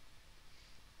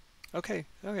 Okay.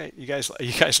 You guys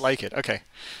like it. Okay,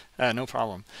 no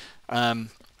problem.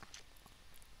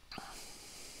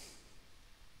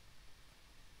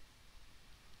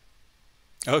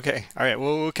 Okay. All right.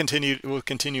 Well, we'll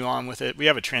continue on with it. We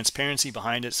have a transparency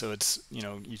behind it, so it's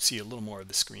you see a little more of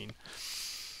the screen.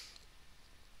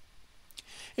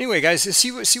 Anyway, guys,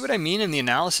 see what I mean in the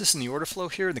analysis and the order flow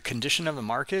here, the condition of the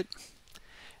market.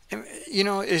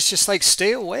 It's just like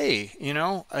stay away.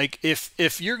 Like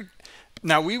if you're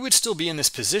now, we would still be in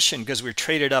this position because we're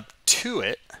traded up to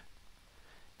it,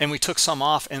 and we took some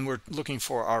off, and we're looking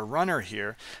for our runner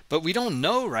here, but we don't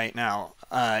know right now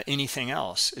anything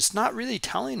else. It's not really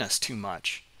telling us too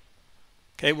much.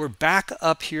 Okay, we're back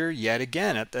up here yet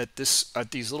again at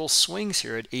these little swings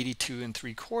here at 82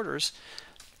 3/4.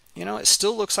 It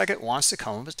still looks like it wants to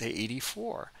come up to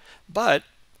 84, but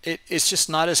it's just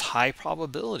not as high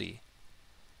probability,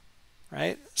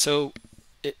 right? So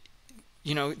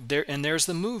there's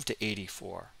the move to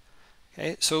 84.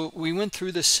 Okay, so we went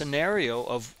through this scenario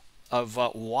of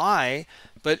why,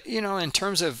 but in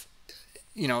terms of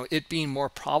it being more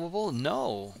probable,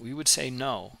 no, we would say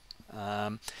no.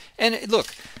 And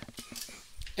look,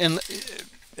 and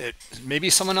maybe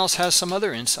someone else has some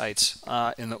other insights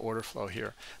in the order flow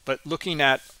here, but looking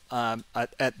at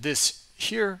this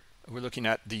here, we're looking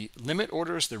at the limit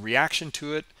orders, the reaction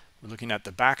to it. We're looking at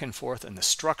the back and forth and the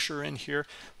structure in here.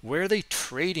 Where are they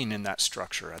trading in that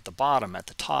structure? At the bottom, at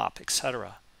the top,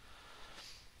 etc.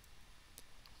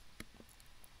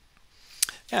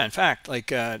 Yeah, in fact, like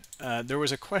there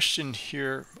was a question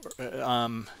here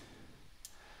on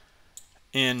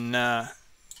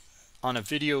a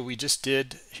video we just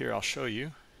did. Here, I'll show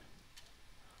you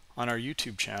on our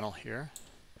YouTube channel here.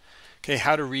 Okay,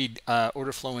 how to read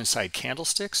order flow inside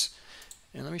candlesticks.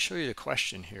 And let me show you the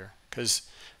question here, because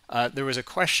there was a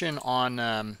question on,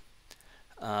 and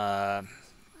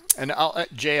I'll,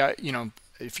 Jay, you know,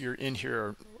 if you're in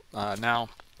here now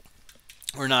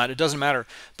or not, it doesn't matter.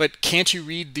 But can't you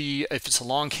read if it's a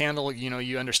long candle, you know,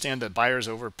 you understand that buyers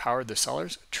overpowered the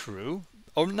sellers? True.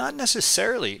 Oh, not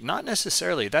necessarily. Not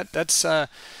necessarily. That's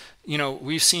you know,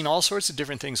 we've seen all sorts of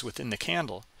different things within the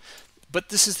candle. But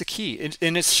this is the key,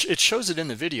 and it shows it in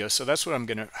the video, so that's what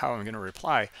how I'm gonna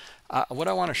reply. What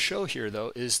I want to show here,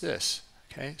 though, is this.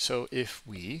 Okay, so if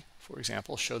we, for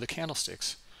example, show the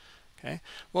candlesticks. Okay,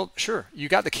 well, sure, you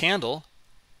got the candle,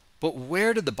 but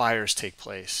where did the buyers take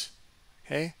place?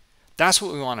 Okay, that's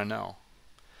what we want to know.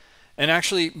 And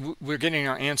actually, we're getting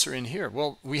our answer in here.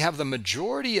 Well, we have the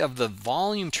majority of the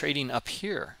volume trading up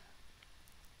here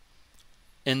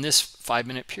in this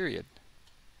 5-minute period.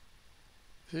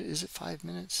 Is it 5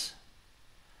 minutes?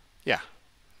 Yeah,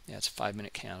 it's a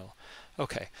 5-minute candle.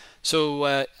 Okay,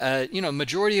 so you know,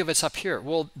 majority of it's up here.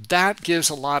 Well, that gives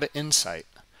a lot of insight.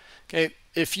 Okay,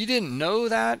 if you didn't know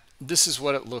that, this is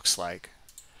what it looks like.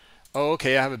 Oh,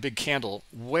 okay, I have a big candle.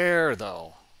 Where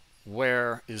though?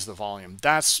 Where is the volume?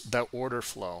 That's the order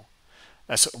flow.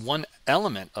 That's one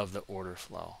element of the order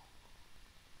flow.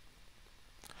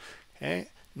 Okay,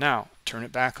 now turn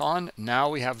it back on. Now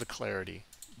we have the clarity.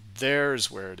 There's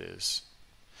where it is.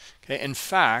 Okay, in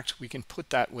fact, we can put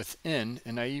that within,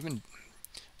 and I even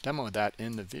demoed that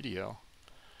in the video.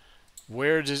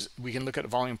 We can look at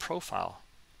volume profile.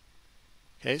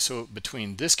 Okay, so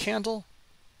between this candle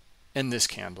and this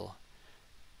candle,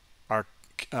 our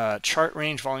chart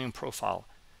range volume profile,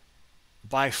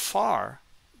 by far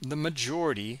the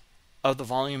majority of the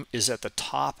volume is at the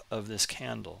top of this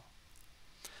candle.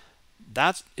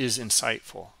 That is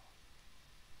insightful.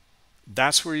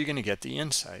 That's where you're going to get the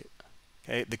insight.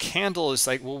 Okay, the candle is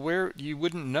like, well, where you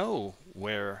wouldn't know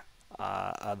where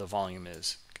the volume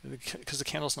is, because the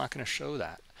candle's not going to show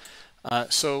that.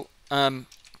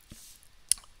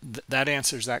 That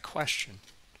answers that question.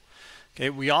 Okay,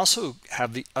 we also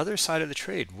have the other side of the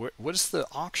trade. What does the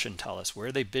auction tell us? Where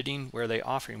are they bidding? Where are they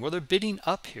offering? Well, they're bidding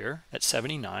up here at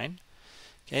 79.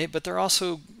 Okay, but they're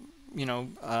also, you know,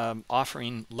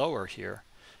 offering lower here.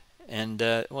 And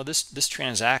well, this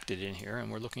transacted in here,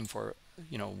 and we're looking for,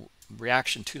 you know,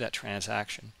 reaction to that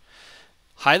transaction.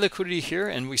 High liquidity here,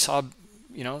 and we saw,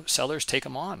 you know, sellers take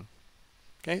them on.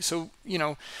 Okay, so, you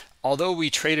know, although we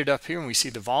traded up here and we see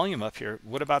the volume up here,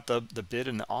 what about the bid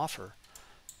and the offer,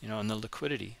 you know, and the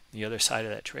liquidity, the other side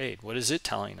of that trade? What is it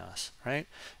telling us, right?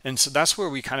 And so that's where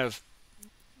we kind of,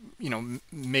 you know,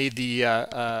 made the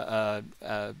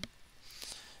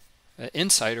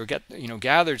insight, or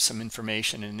gathered some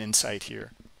information and insight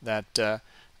here that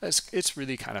it's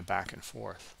really kind of back and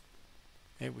forth.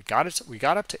 Okay, we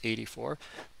got up to 84.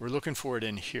 We're looking for it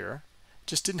in here.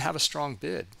 Just didn't have a strong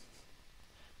bid.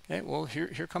 Okay, well,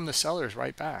 here come the sellers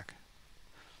right back.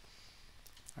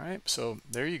 All right, so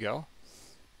there you go.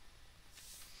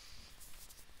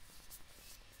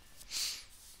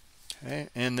 Okay,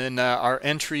 and then our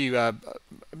entry, you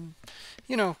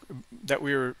know, that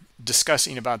we were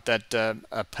discussing about that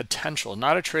potential,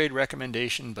 not a trade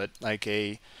recommendation, but like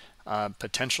a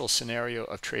potential scenario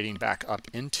of trading back up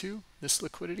into this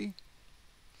liquidity.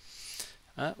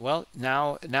 Well,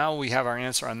 now we have our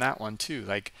answer on that one too.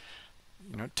 Like,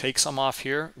 you know, take some off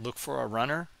here, look for a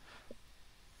runner.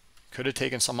 Could have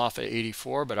taken some off at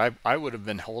 84, but I would have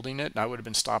been holding it, and I would have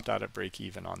been stopped out at break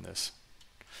even on this.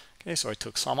 Okay, so I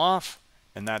took some off,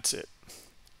 and that's it.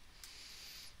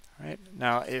 All right,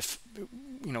 now if,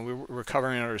 you know, we're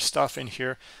covering our stuff in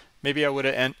here, maybe I would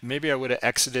have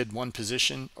exited one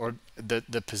position, or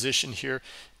the position here,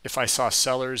 if I saw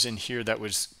sellers in here that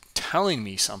was telling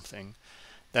me something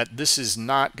that this is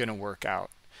not going to work out.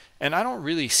 And I don't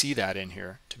really see that in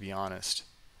here, to be honest.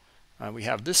 We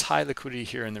have this high liquidity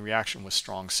here, and the reaction was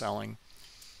strong selling.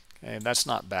 Okay, that's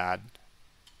not bad.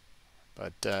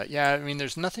 But yeah, I mean,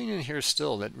 there's nothing in here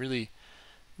still that really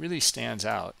stands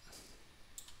out.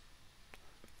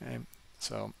 Okay,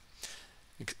 so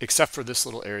except for this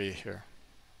little area here.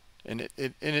 And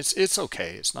it's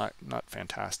okay. It's not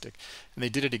fantastic. And they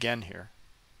did it again here.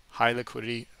 High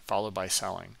liquidity followed by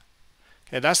selling.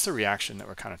 Okay, that's the reaction that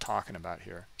we're kind of talking about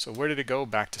here. So where did it go?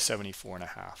 Back to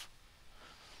 74.5.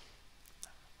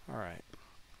 All right.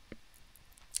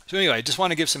 So anyway, I just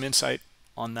want to give some insight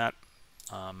on that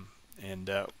and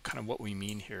kind of what we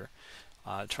mean here.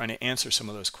 Trying to answer some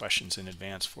of those questions in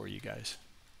advance for you guys.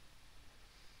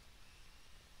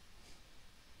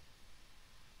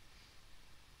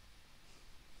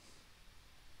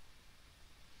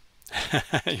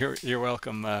 You're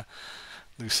welcome,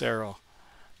 Lucero.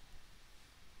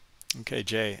 Okay,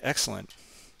 Jay, excellent.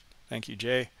 Thank you,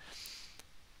 Jay.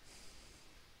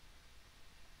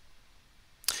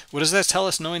 What does that tell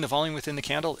us, knowing the volume within the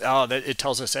candle? Oh, that it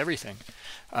tells us everything.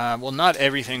 Well, not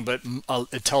everything, but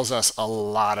it tells us a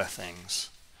lot of things.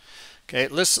 Okay,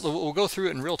 we'll go through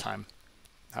it in real time.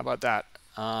 How about that?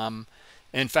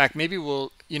 In fact, maybe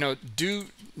we'll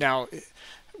now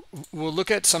we'll look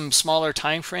at some smaller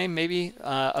time frame, maybe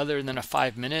other than a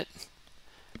 5-minute.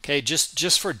 Okay,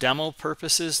 just for demo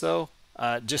purposes though,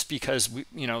 just because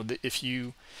if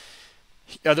you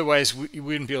otherwise we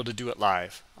wouldn't be able to do it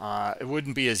live. It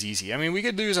wouldn't be as easy. I mean, we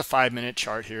could use a 5-minute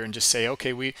chart here and just say,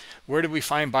 okay, where did we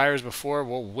find buyers before?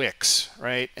 Well, wicks,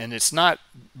 right? And it's not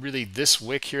really this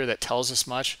wick here that tells us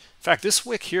much. In fact, this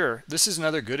wick here, this is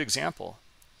another good example.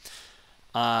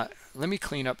 Let me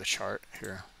clean up the chart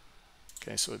here.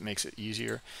 Okay, so it makes it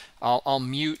easier. I'll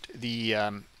mute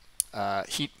the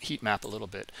heat map a little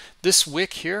bit. This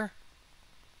wick here,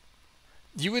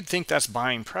 you would think that's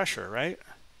buying pressure, right?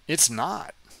 It's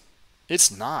not.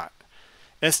 It's not.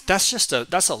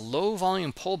 That's a low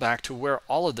volume pullback to where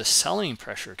all of the selling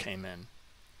pressure came in.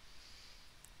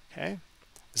 Okay,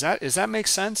 does that make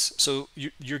sense? So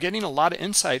you're getting a lot of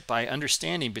insight by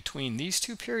understanding between these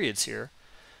two periods here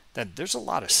that there's a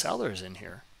lot of sellers in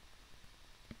here.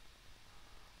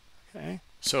 Okay,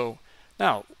 so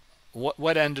now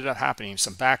what ended up happening?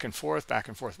 Some back and forth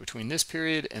between this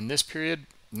period and this period.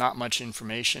 Not much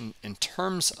information in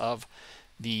terms of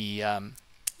the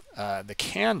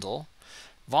candle.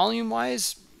 Volume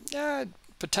wise, yeah,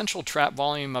 potential trap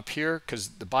volume up here because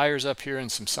the buyers up here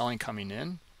and some selling coming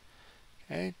in.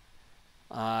 Okay,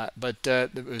 but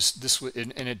it was this,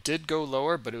 and it did go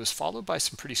lower, but it was followed by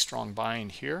some pretty strong buying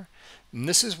here. And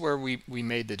this is where we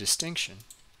made the distinction,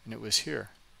 and it was here.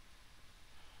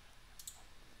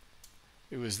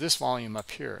 It was this volume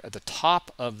up here at the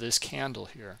top of this candle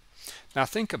here. Now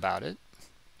think about it.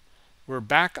 We're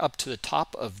back up to the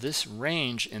top of this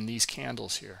range in these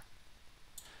candles here.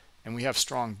 And we have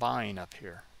strong buying up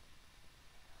here.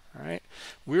 All right.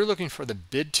 We're looking for the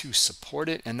bid to support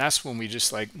it. And that's when we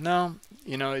just like, no,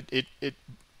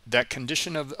 that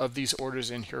condition of these orders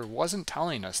in here wasn't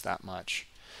telling us that much.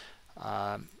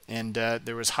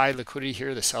 There was high liquidity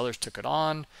here. The sellers took it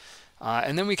on.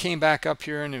 And then we came back up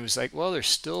here and it was like, well, there's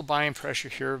still buying pressure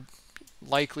here,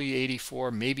 likely 84,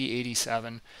 maybe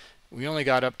 87. We only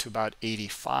got up to about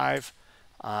 85,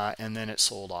 and then it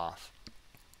sold off.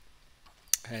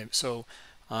 Okay, so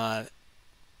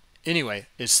anyway,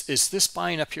 it's this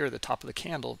buying up here at the top of the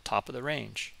candle, top of the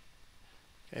range.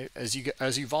 Okay, as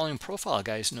you volume profile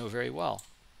guys know very well,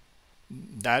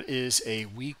 that is a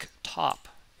weak top.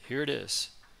 Here it is.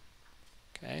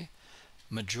 Okay.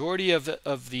 Majority of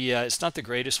the it's not the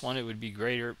greatest one. It would be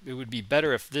greater. It would be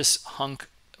better if this hunk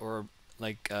or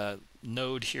like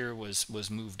node here was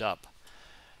moved up.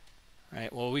 All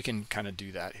right. Well, we can kind of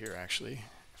do that here actually.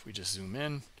 If we just zoom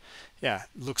in, yeah,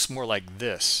 it looks more like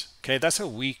this. Okay, that's a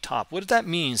weak top. What that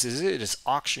means is it is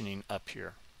auctioning up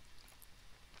here.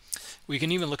 We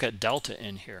can even look at delta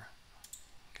in here.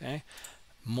 Okay,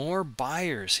 more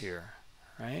buyers here,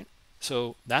 right?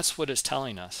 So that's what it's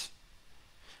telling us.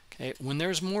 Okay, when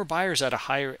there's more buyers at a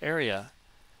higher area,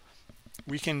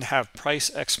 we can have price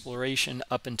exploration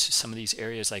up into some of these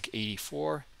areas like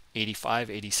 84, 85,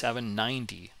 87,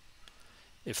 90,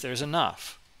 if there's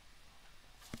enough.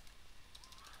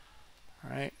 All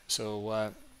right,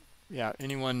 so yeah,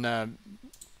 anyone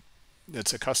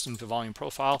that's accustomed to volume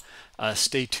profile,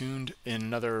 stay tuned. In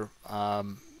another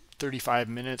 35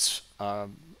 minutes,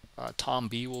 Tom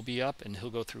B will be up and he'll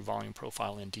go through volume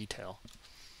profile in detail.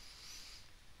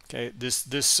 Okay, this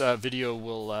video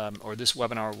will or this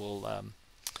webinar will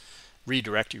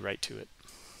redirect you right to it.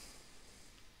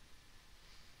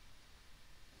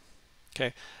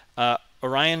 Okay,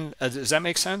 Orion, does that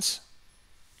make sense?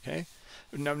 Okay,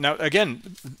 now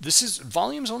again, this is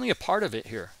volume's only a part of it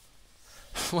here.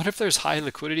 What if there's high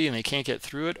liquidity and they can't get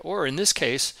through it? Or in this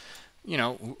case,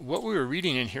 what we were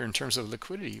reading in here in terms of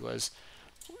liquidity was,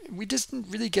 we didn't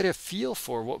really get a feel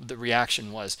for what the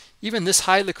reaction was. Even this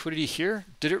high liquidity here,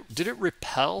 did it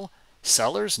repel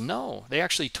sellers? No, they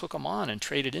actually took them on and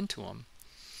traded into them,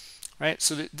 right?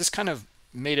 So this kind of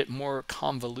made it more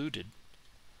convoluted.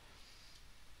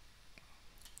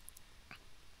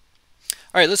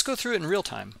 All right, let's go through it in real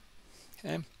time.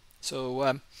 Okay,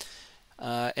 so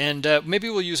maybe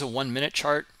we'll use a 1 minute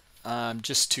chart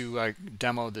just to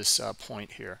demo this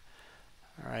point here.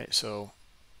 All right, so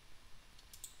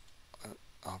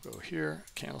I'll go here,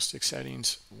 candlestick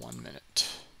settings, 1 minute.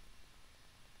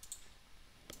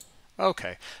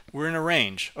 Okay, we're in a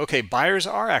range. Okay, buyers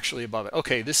are actually above it.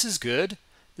 Okay, this is good.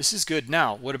 This is good.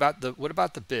 Now, what about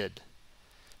the bid?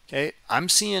 Okay, I'm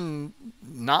seeing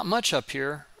not much up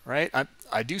here, right?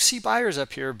 I do see buyers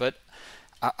up here, but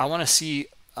I want to see.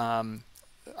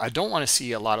 I don't want to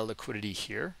see a lot of liquidity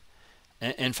here.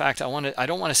 In fact, I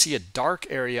don't want to see a dark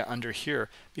area under here,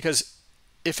 because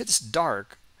if it's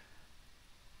dark,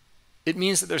 it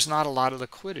means that there's not a lot of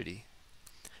liquidity.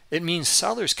 It means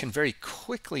sellers can very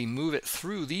quickly move it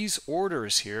through these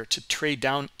orders here to trade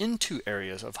down into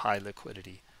areas of high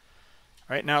liquidity.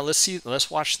 All right, now let's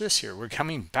watch this here. We're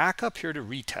coming back up here to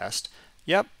retest.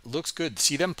 Yep, looks good.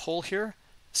 See them pull here?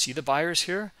 See the buyers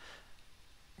here?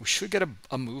 We should get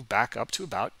a move back up to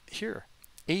about here,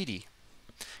 80.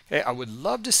 Okay, I would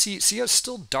love to see it's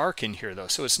still dark in here though,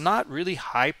 so it's not really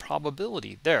high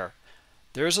probability.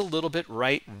 There's a little bit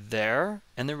right there,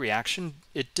 and the reaction,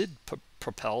 it did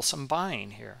propel some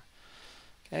buying here.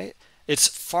 Okay, it's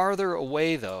farther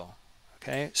away though.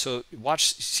 Okay, so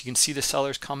watch, you can see the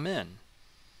sellers come in.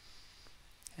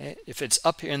 Okay, if it's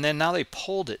up here, and then now they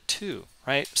pulled it too,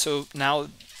 right? So now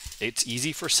it's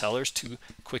easy for sellers to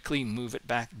quickly move it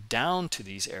back down to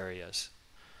these areas.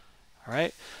 All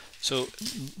right, so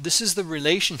this is the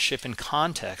relationship and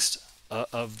context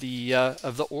of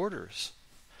the orders,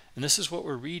 and this is what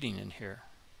we're reading in here.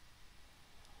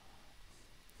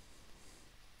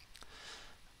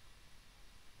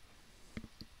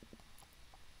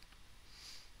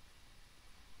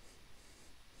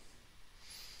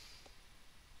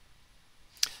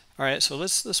 All right, so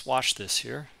let's watch this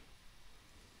here.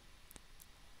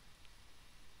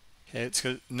 Okay, it's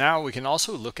good. Now we can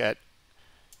also look at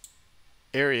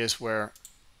areas where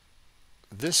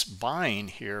this buying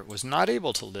here was not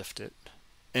able to lift it,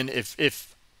 and if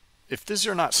these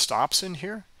are not stops in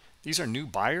here, these are new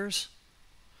buyers.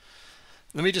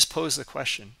 Let me just pose the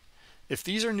question: if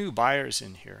these are new buyers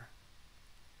in here,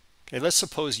 okay, let's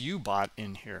suppose you bought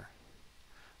in here,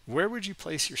 where would you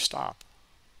place your stop?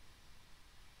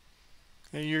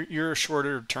 You're a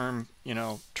shorter term,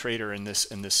 trader in this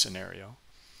scenario.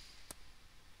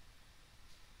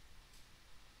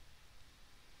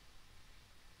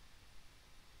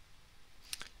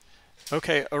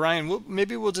 Okay, Orion,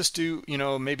 maybe we'll just do,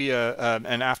 maybe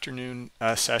an afternoon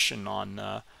session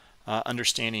on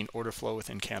understanding order flow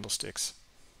within candlesticks.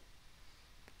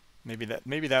 Maybe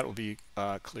that will be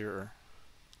clearer.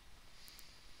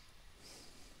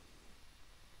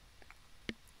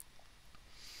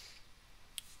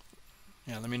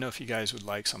 Yeah, let me know if you guys would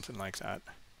like something like that.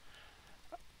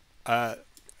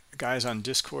 Guys on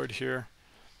Discord here.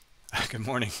 Good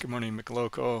morning,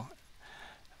 McLoco,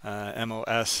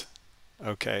 MOS.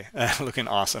 Okay, looking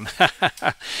awesome.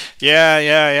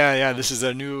 Yeah. This is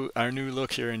our new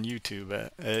look here in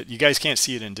YouTube. You guys can't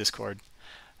see it in Discord,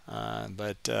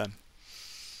 but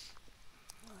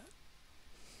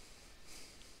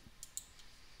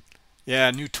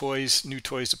yeah, new toys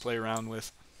to play around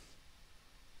with.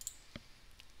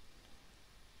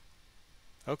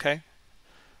 Okay.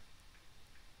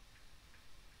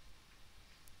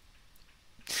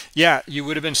 Yeah, you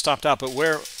would have been stopped out, but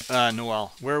where,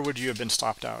 Noel, where would you have been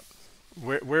stopped out?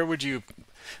 Where would you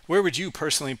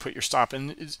personally put your stop?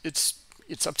 And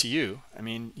it's up to you. I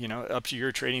mean, up to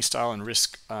your trading style and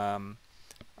risk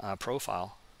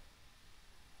profile.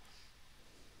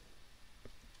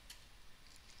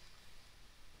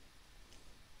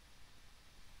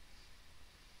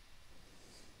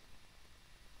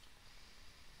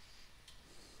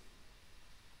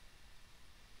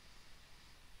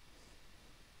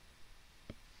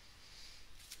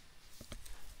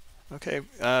 Okay,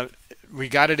 we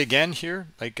got it again here.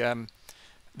 Like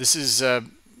this is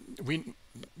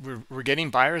we're getting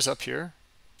buyers up here.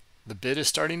 The bid is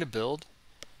starting to build.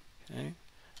 Okay,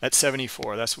 at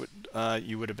 74. That's what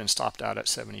you would have been stopped out at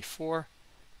 74.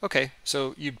 Okay,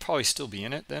 so you'd probably still be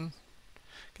in it then.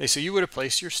 Okay, so you would have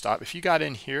placed your stop. If you got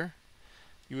in here,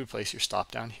 you would place your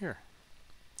stop down here.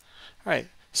 All right,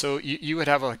 so you would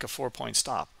have like a 4-point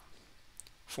stop,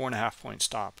 4.5-point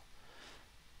stop.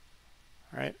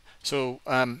 All right, so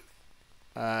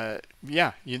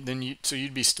yeah, so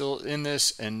you'd be still in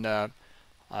this, and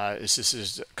this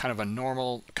is kind of a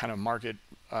normal kind of market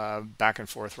back and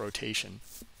forth rotation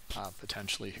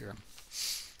potentially here.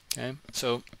 Okay,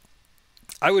 so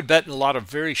I would bet a lot of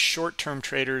very short-term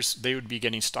traders, they would be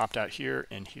getting stopped out here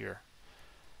and here.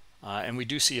 And we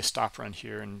do see a stop run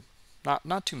here, and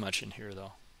not too much in here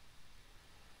though.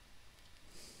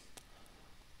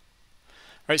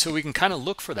 All right, so we can kind of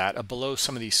look for that below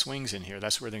some of these swings in here.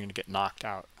 That's where they're going to get knocked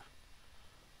out.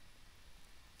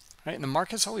 Right, and the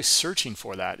market's always searching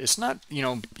for that. It's not,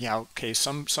 yeah, okay,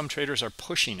 some traders are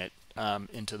pushing it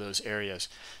into those areas,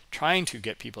 trying to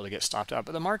get people to get stopped out,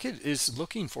 but the market is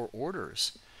looking for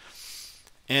orders.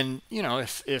 And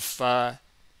if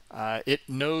it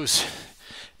knows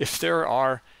if there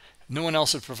are no one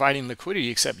else is providing liquidity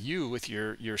except you with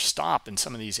your stop in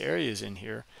some of these areas in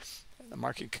here, the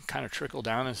market can kind of trickle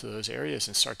down into those areas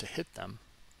and start to hit them.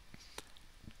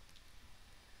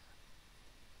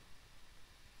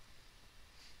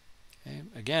 Okay.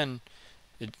 Again,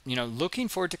 looking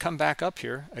for it to come back up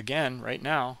here again right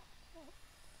now.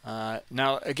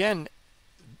 Now again,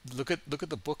 look at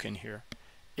the book in here.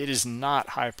 It is not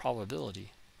high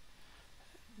probability.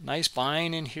 Nice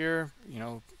buying in here,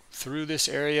 through this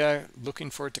area, looking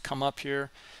for it to come up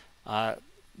here,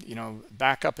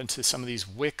 back up into some of these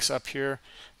wicks up here,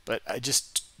 but I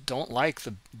just don't like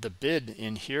the bid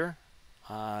in here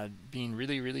being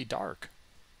really dark.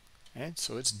 Okay,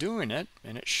 so it's doing it,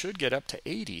 and it should get up to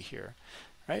 80 here,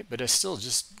 right? But I still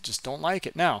just don't like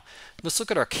it. Now let's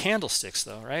look at our candlesticks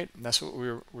though, right? That's what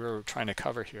we're trying to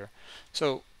cover here.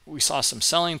 So we saw some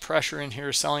selling pressure in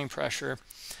here, selling pressure.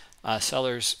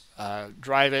 Sellers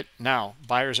drive it. Now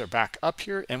buyers are back up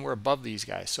here, and we're above these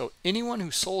guys. So anyone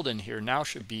who sold in here now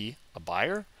should be a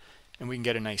buyer, and we can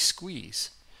get a nice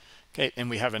squeeze. Okay, and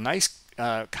we have a nice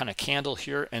kind of candle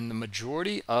here, and the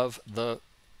majority of the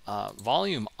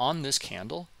volume on this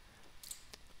candle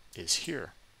is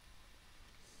here.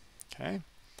 Okay,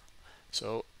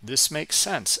 so this makes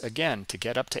sense again to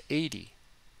get up to 80.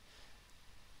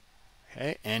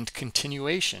 Okay, and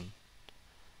continuation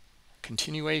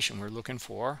we're looking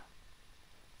for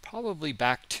probably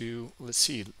back to, let's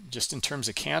see, just in terms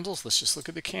of candles, let's just look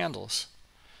at the candles.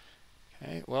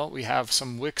 Okay, well, we have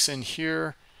some wicks in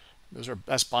here.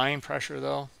 That's buying pressure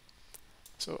though.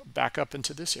 So back up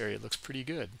into this area looks pretty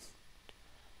good.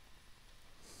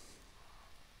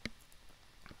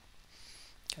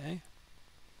 Okay.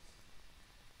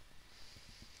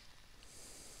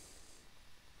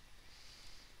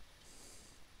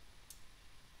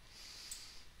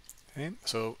 Okay,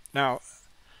 so now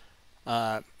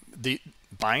the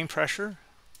buying pressure.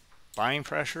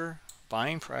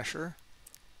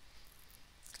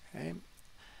 Okay,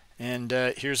 and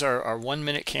here's our 1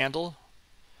 minute candle.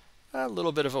 A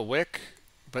little bit of a wick,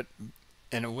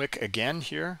 and a wick again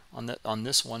here on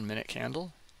this 1 minute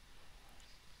candle.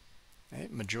 Okay,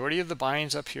 majority of the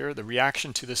buying's up here. The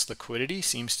reaction to this liquidity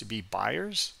seems to be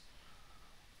buyers.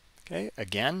 Okay,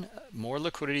 again, more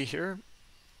liquidity here.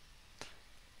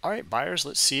 All right, buyers,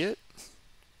 let's see it.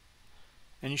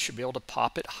 And you should be able to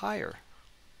pop it higher.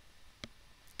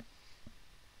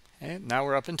 Okay, now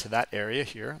we're up into that area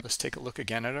here. Let's take a look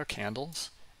again at our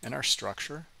candles and our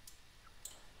structure.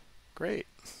 Great.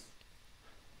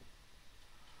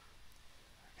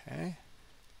 Okay.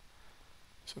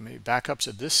 So maybe back up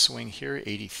to this swing here,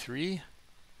 83.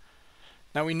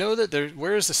 Now we know that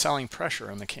where is the selling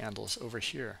pressure on the candles? Over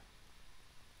here.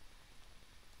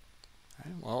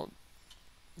 Okay, well,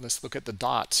 let's look at the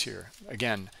dots here.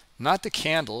 Again, not the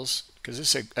candles, because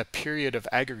this is a period of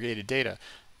aggregated data.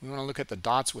 We want to look at the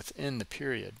dots within the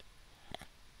period.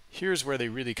 Here's where they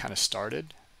really kind of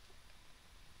started.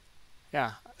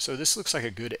 Yeah, so this looks like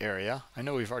a good area. I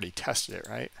know we've already tested it,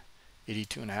 right?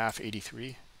 82.5, 83.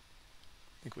 I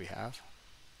think we have.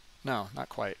 No, not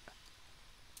quite.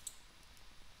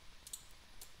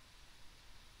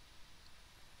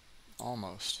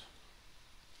 Almost.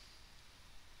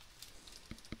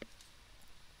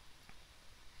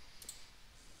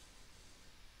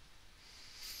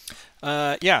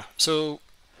 Yeah, so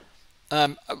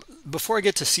before I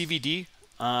get to CVD,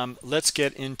 let's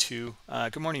get into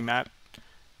good morning, Matt,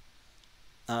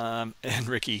 and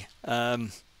Ricky.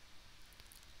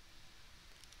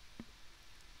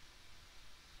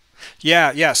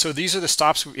 Yeah, so these are the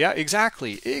stops. Yeah,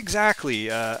 exactly,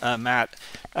 Matt.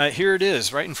 Here it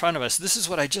is right in front of us. This is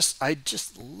what I just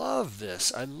love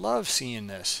this. I love seeing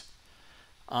this.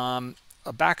 A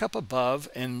back up above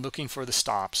and looking for the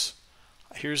stops.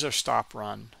 Here's our stop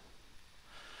run.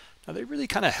 Now they really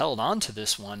kind of held on to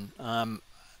this one. I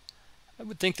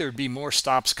would think there would be more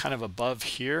stops kind of above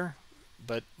here,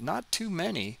 but not too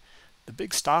many. the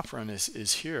big stop run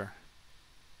is here.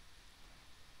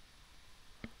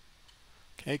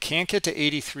 Okay, can't get to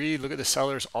 83. Look at the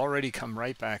sellers already come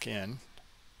right back in.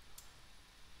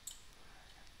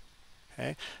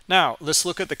 Okay, now let's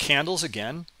look at the candles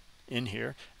again in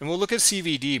here, and we'll look at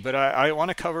CVD, but I want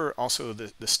to cover also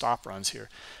the stop runs here,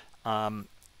 and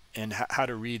how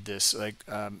to read this. Like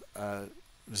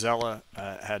Zella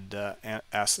had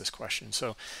asked this question.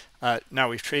 So now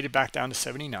we've traded back down to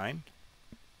 79.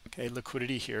 Okay,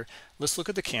 liquidity here. Let's look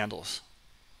at the candles.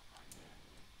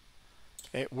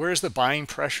 Okay, where's the buying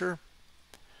pressure?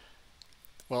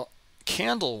 Well,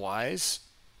 candle wise,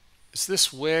 it's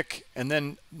this wick and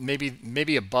then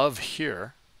maybe above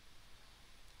here.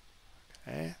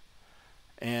 Okay,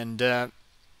 and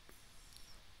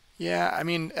yeah, I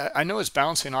mean, I know it's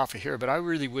bouncing off of here, but I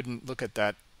really wouldn't look at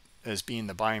that as being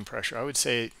the buying pressure. I would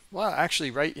say, well,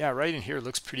 actually, right in here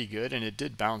looks pretty good, and it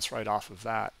did bounce right off of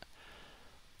that.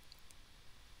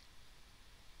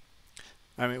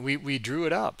 I mean, we drew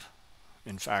it up,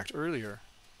 in fact, earlier,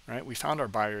 right? We found our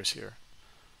buyers here.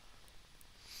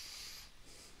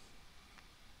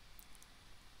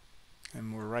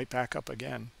 And we're right back up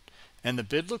again. And the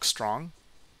bid looks strong.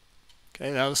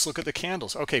 Okay, now let's look at the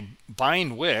candles. Okay,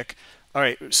 buying wick. All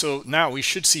right, so now we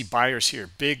should see buyers here.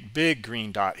 Big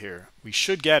green dot here. We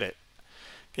should get it.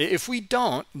 Okay, if we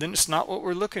don't, then it's not what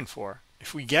we're looking for.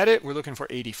 If we get it, we're looking for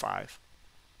 85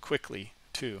 quickly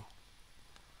too.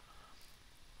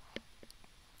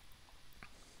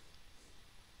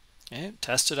 Okay,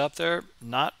 test it up there.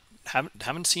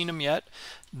 Haven't seen them yet.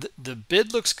 The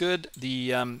bid looks good.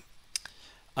 The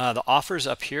offers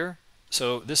up here.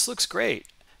 So this looks great.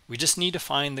 We just need to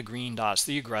find the green dots,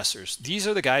 the aggressors. These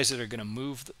are the guys that are going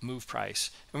to move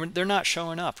price, and they're not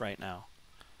showing up right now.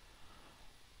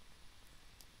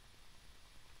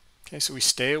 Okay, so we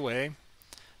stay away.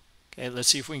 Okay, let's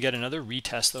see if we can get another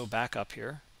retest though back up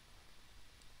here.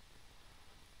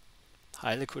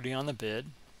 High liquidity on the bid.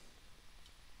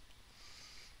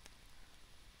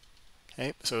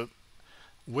 Okay, so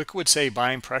wick would say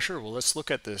buying pressure. Well, let's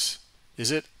look at this. Is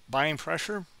it buying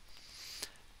pressure?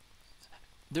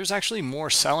 There's actually more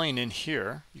selling in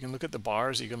here. You can look at the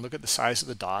bars, you can look at the size of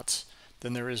the dots,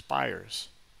 than there is buyers.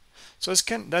 So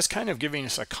that's kind of giving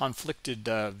us a conflicted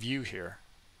view here,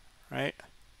 right?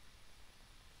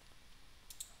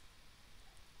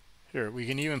 Here, we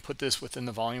can even put this within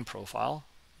the volume profile,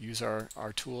 use our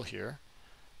tool here.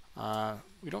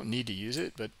 We don't need to use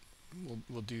it, but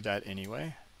we'll do that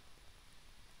anyway.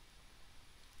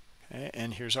 Okay,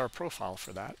 and here's our profile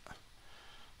for that.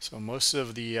 So most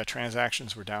of the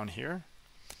transactions were down here,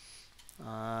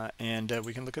 and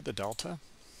we can look at the delta,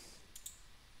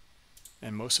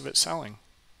 and most of it selling.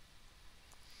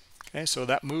 Okay, so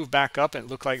that move back up and it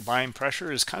looked like buying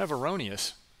pressure is kind of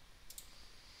erroneous.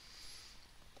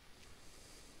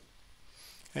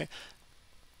 Okay,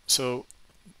 so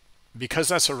because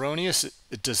that's erroneous,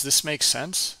 does this make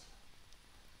sense?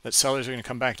 That sellers are going to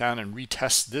come back down and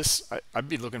retest this? I'd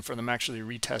be looking for them actually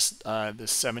retest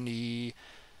this 78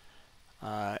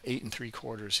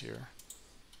 3/4 here.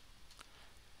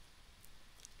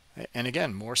 And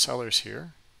again, more sellers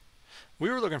here. We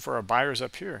were looking for our buyers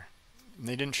up here, and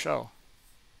they didn't show.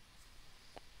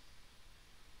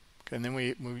 Okay, and then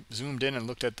we zoomed in and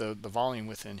looked at the volume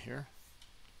within here.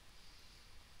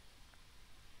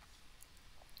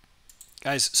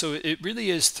 Guys, so it really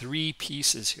is three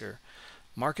pieces here.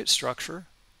 Market structure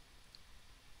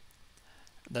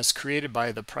that's created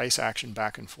by the price action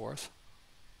back and forth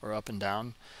or up and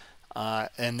down,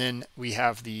 and then we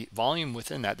have the volume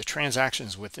within that, the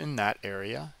transactions within that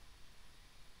area,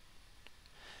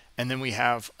 and then we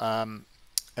have and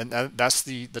that's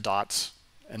the dots,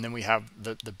 and then we have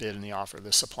the bid and the offer,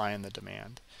 the supply and the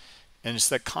demand, and it's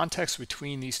the context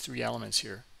between these three elements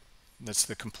here that's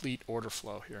the complete order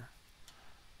flow here.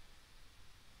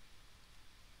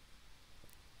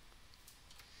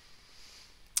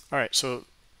 All right, so,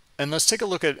 and let's take a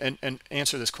look at and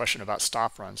answer this question about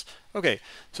stop runs. Okay,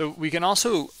 so we can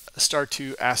also start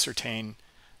to ascertain,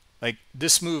 like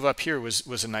this move up here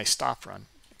was a nice stop run.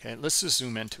 Okay, let's just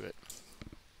zoom into it.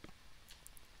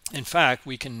 In fact,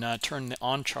 we can turn the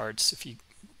on charts if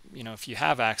you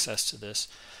have access to this.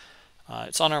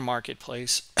 It's on our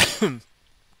marketplace.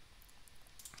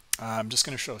 I'm just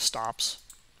going to show stops.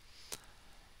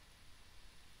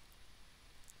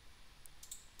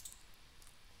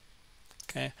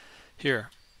 Okay, here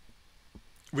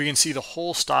we can see the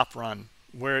whole stop run,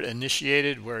 where it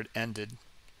initiated, where it ended,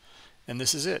 and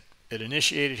this is it. It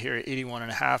initiated here at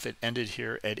 81.5, it ended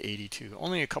here at 82.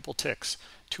 Only a couple ticks,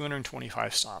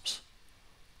 225 stops.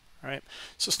 All right,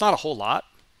 so it's not a whole lot,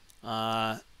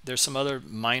 There's some other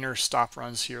minor stop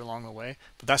runs here along the way,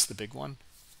 but that's the big one.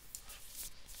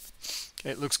 Okay,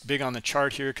 it looks big on the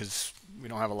chart here because we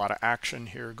don't have a lot of action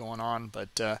here going on,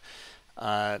 but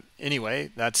anyway,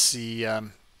 that's the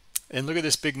and look at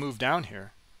this big move down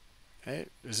here. Okay,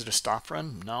 is it a stop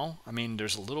run? No. I mean,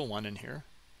 there's a little one in here.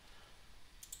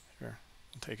 Here,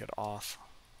 we'll take it off.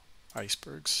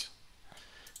 Icebergs.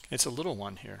 It's a little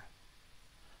one here.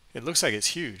 It looks like it's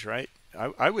huge, right?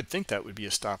 I would think that would be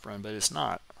a stop run, but it's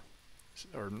not,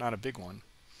 or not a big one.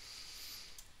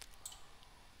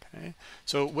 Okay,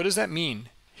 so what does that mean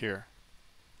here?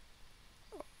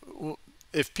 Well,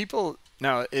 if people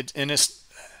now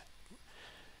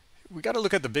we got to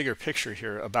look at the bigger picture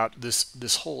here about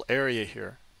this whole area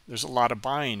here. There's a lot of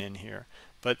buying in here,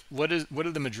 but what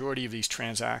are the majority of these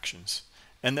transactions?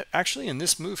 And actually in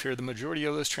this move here, the majority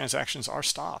of those transactions are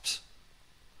stops.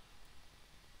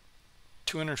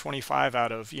 225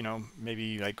 out of, you know,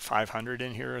 maybe like 500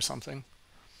 in here or something.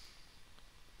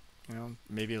 You know,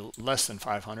 maybe less than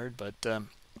 500, but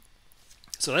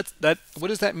so what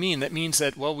does that mean? That means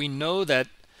that, well, we know that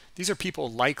these are people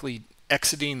likely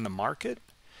exiting the market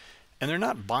and they're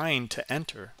not buying to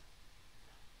enter.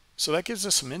 So that gives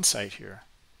us some insight here.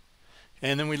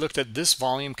 And then we looked at this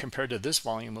volume compared to this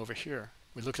volume over here.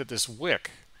 We looked at this wick,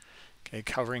 okay,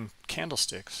 covering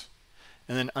candlesticks.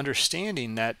 And then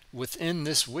understanding that within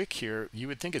this wick here, you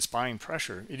would think it's buying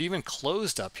pressure. It even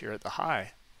closed up here at the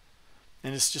high.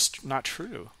 And it's just not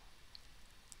true.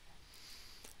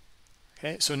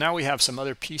 Okay, so now we have some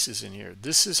other pieces in here.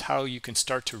 This is how you can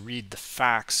start to read the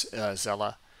facts,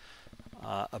 Zella,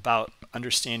 about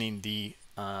understanding the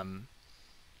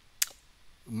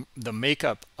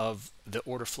makeup of the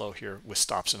order flow here with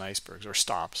stops and icebergs, or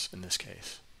stops in this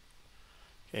case.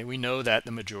 Okay, we know that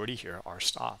the majority here are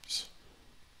stops.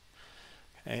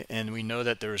 Okay, and we know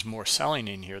that there's more selling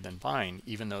in here than buying,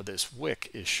 even though this wick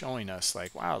is showing us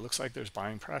like, wow, it looks like there's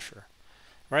buying pressure,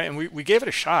 right? And we gave it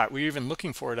a shot. We were even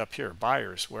looking for it up here.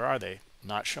 Buyers, where are they?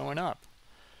 Not showing up,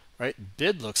 right?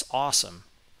 Bid looks awesome.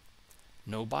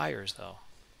 No buyers though.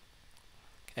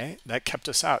 Okay, that kept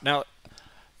us out. Now,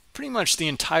 pretty much the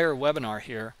entire webinar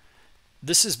here,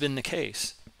 this has been the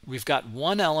case. We've got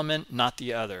one element, not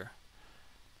the other.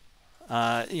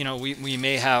 You know, we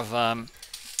may have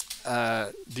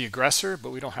the aggressor,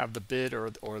 but we don't have the bid or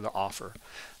the offer.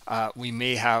 We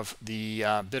may have the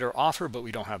bid or offer, but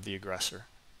we don't have the aggressor.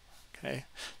 Okay,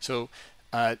 so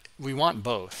we want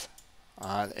both,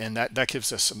 and that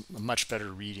gives us a much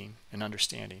better reading and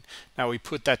understanding. Now we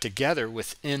put that together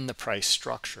within the price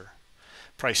structure.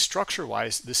 Price structure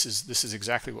wise, this is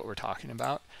exactly what we're talking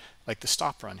about, like the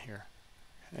stop run here,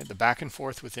 okay, the back and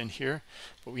forth within here,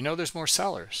 but we know there's more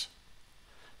sellers.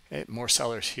 Okay, more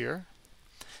sellers here.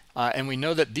 And we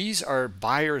know that these are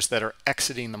buyers that are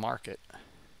exiting the market,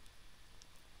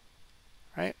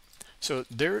 right? So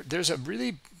there's a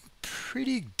really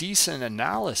pretty decent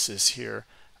analysis here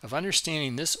of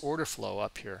understanding this order flow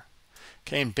up here.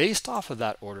 Okay, and based off of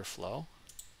that order flow,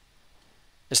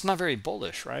 it's not very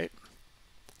bullish, right?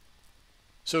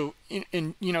 So you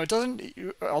know, it doesn't,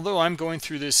 although I'm going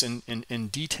through this in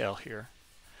detail here,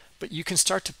 but you can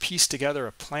start to piece together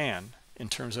a plan in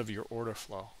terms of your order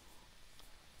flow.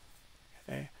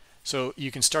 Okay, so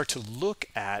you can start to look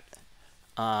at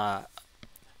right,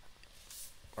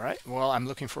 well, I'm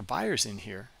looking for buyers in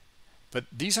here, but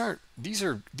these are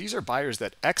buyers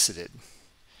that exited.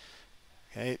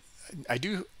 Okay, I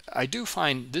do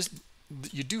find this,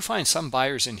 you do find some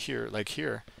buyers in here, like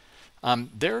here,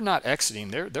 they're not exiting,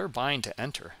 they're buying to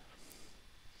enter.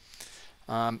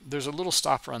 There's a little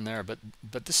stop run there,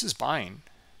 but this is buying.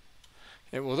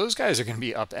 Okay, well, those guys are going to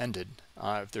be upended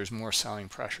if there's more selling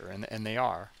pressure, and they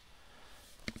are.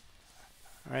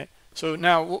 All right, so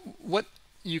now what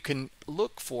you can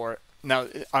look for now,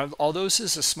 although this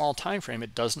is a small time frame,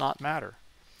 it does not matter.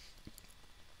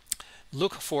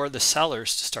 Look for the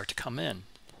sellers to start to come in.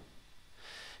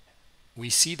 We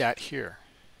see that here.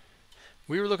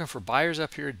 We were looking for buyers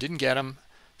up here, didn't get them.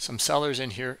 Some sellers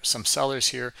in here, some sellers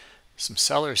here, some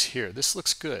sellers here. This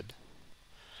looks good.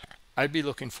 I'd be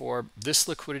looking for this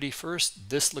liquidity first,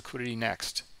 this liquidity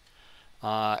next,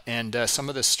 and some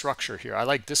of the structure here. I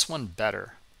like this one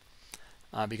better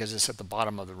because it's at the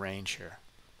bottom of the range here.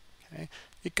 Okay,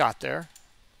 it got there,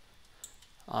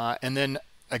 and then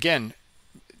again,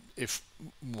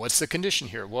 what's the condition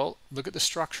here? Well, look at the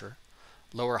structure.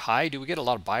 Lower high. Do we get a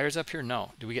lot of buyers up here?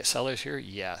 No. Do we get sellers here?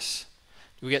 Yes.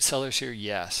 Do we get sellers here?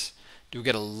 Yes. Do we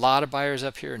get a lot of buyers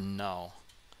up here? No.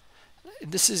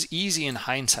 This is easy in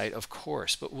hindsight, of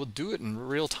course, but we'll do it in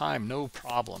real time, no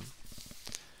problem.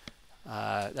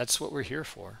 That's what we're here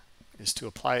for, is to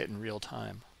apply it in real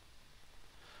time.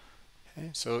 Okay,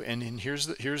 so and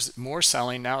here's more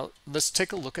selling. Now let's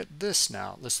take a look at this.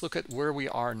 Now let's look at where we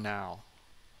are now.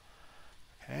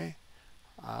 Okay,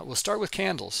 we'll start with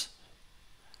candles.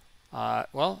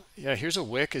 Well, yeah, here's a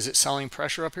wick. Is it selling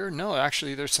pressure up here? No,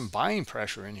 actually there's some buying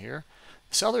pressure in here.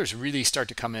 Sellers really start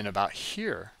to come in about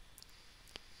here.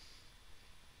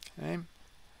 Okay,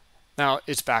 now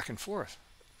it's back and forth.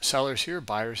 Sellers here,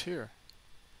 buyers here.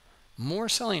 More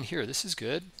selling here. This is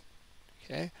good.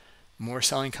 Okay, more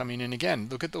selling coming in again.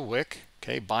 Look at the wick.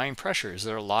 Okay, buying pressure. Is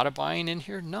there a lot of buying in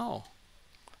here? No,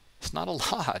 it's not a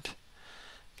lot.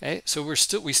 Okay, so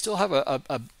we still have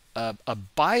a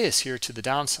bias here to the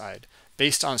downside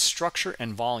based on structure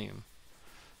and volume.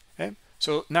 Okay,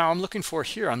 so now I'm looking for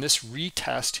here on this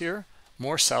retest here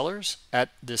more sellers at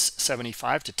this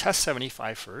 75 to test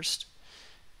 75 first,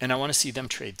 and I want to see them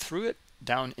trade through it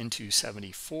down into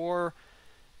 74,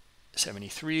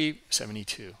 73,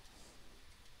 72.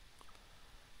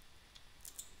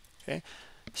 Okay,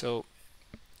 so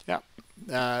yeah,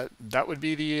 that would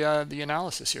be the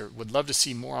analysis here. Would love to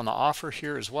see more on the offer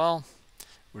here as well.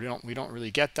 We don't really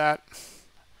get that.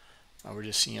 We're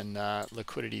just seeing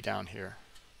liquidity down here.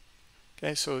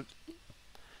 Okay, so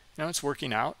it's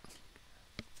working out.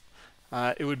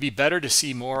 It would be better to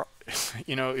see more.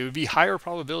 It would be higher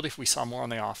probability if we saw more on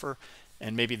the offer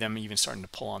and maybe them even starting to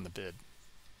pull on the bid.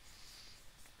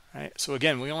 All right, so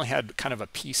again, we only had kind of a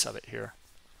piece of it here,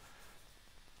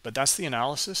 but that's the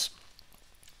analysis,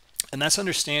 and that's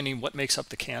understanding what makes up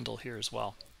the candle here as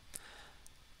well.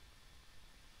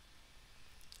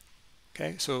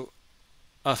 Okay, so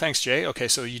thanks, Jay. Okay,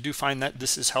 so you do find that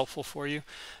this is helpful for you.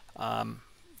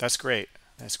 That's great.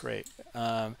 That's great.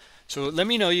 So let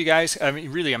me know, you guys. I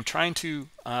mean, really, I'm trying to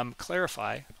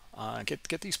clarify,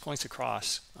 get these points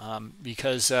across,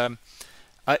 because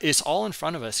it's all in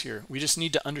front of us here. We just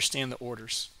need to understand the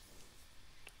orders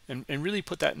and really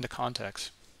put that into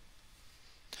context.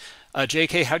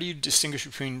 JK, how do you distinguish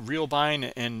between real buying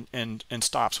and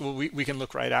stops? Well, we can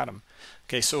look right at them.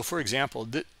 Okay, so for example,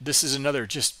 this is another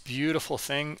just beautiful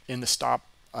thing in the stop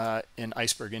in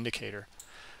Iceberg indicator.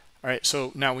 All right,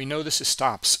 so now we know this is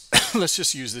stops. Let's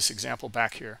just use this example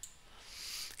back here.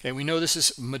 Okay, we know this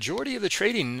is majority of the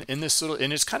trading in this little,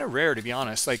 and it's kind of rare, to be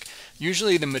honest. Like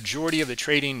usually the majority of the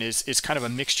trading is kind of a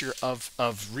mixture of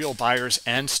real buyers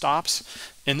and stops.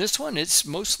 In this one, it's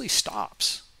mostly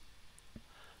stops.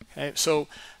 Okay, so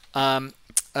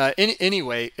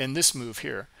anyway, in this move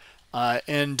here, now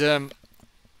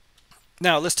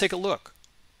let's take a look.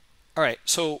 All right,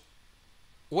 so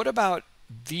what about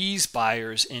these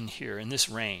buyers in here in this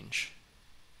range?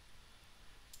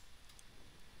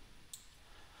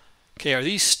 Okay, are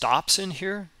these stops in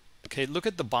here? Okay, look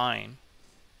at the buying.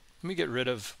 Let me get rid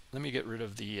of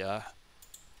the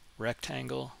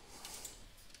rectangle.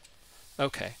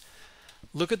 Okay,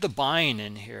 look at the buying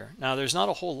in here. Now there's not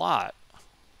a whole lot.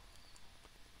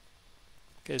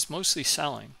 Okay, it's mostly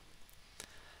selling,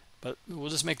 but we'll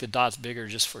just make the dots bigger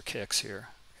just for kicks here.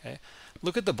 Okay,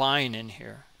 look at the buying in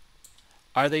here.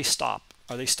 Are they stop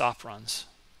runs?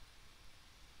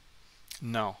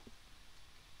 No,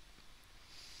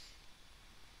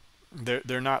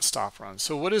 they're not stop runs.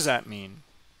 So what does that mean?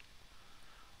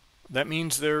 That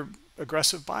means they're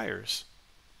aggressive buyers.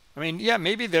 I mean, yeah,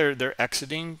 maybe they're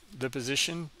exiting the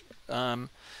position,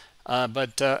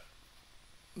 but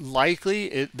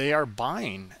likely they are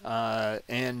buying,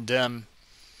 and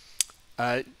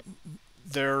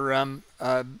they're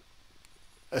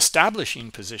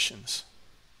establishing positions.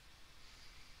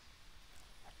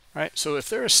 Right, so if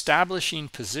they're establishing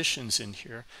positions in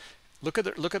here, look at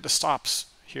the stops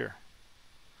here.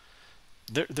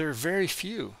 There are very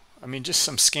few. I mean, just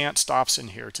some scant stops in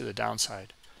here to the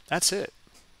downside. That's it.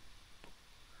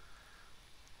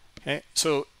 Okay,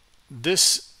 so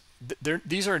these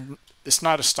are, it's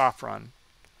not a stop run.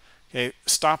 Okay,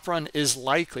 stop run is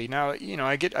likely. Now,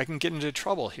 I can get into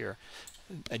trouble here,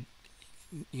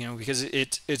 because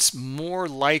it's more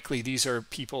likely these are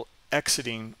people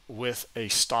exiting with a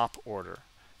stop order.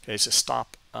 Okay, it's a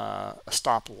stop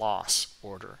loss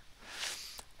order.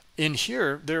 In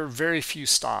here, there are very few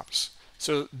stops.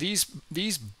 So these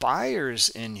buyers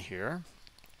in here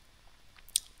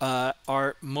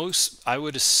are most, I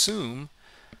would assume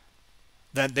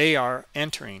that they are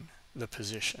entering the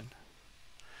position.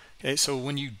 Okay, so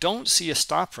when you don't see a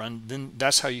stop run, then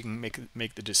that's how you can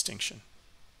make the distinction.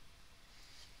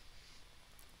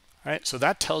 All right, so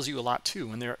that tells you a lot too.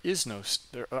 When there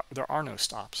are no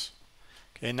stops.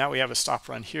 Okay, now we have a stop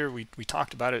run here. We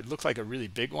talked about it. It looked like a really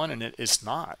big one, and it's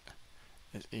not.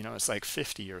 It's like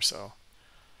 50 or so.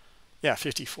 Yeah,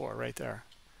 54 right there.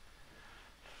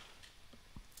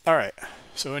 All right,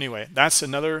 so anyway, that's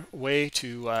another way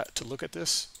to look at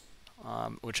this,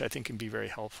 which I think can be very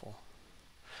helpful.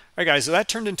 All right, guys, so that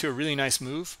turned into a really nice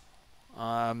move.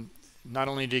 Not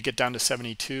only did it get down to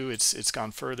 72, it's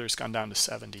gone further. It's gone down to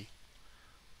 70.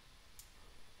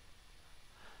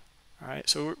 All right,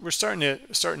 so we're starting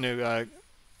to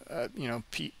you know,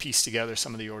 piece together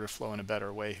some of the order flow in a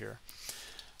better way here.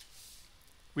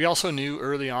 We also knew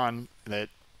early on that,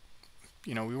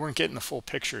 you know, we weren't getting the full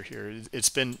picture here. It's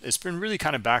been really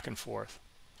kind of back and forth.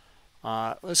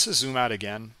 Let's just zoom out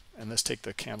again, and let's take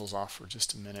the candles off for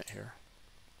just a minute here.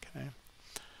 Okay.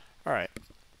 All right.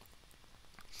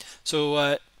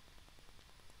 So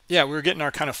yeah, we're getting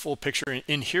our kind of full picture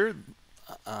in here.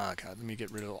 God, let me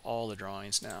get rid of all the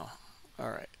drawings now. All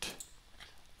right,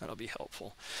 that'll be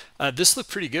helpful. This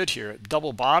looked pretty good here.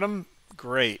 Double bottom,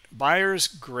 great. Buyers,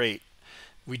 great.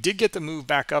 We did get the move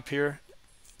back up here.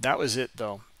 That was it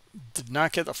though. Did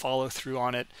not get the follow through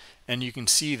on it, and you can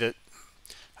see that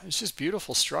it's just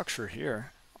beautiful structure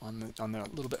here on the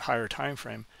little bit higher time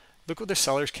frame. Look what the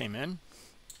sellers came in.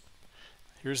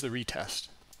 Here's the retest.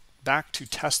 Back to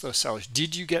test those sellers.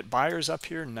 Did you get buyers up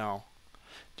here? No.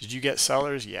 Did you get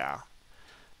sellers? Yeah.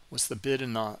 What's the bid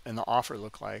and the offer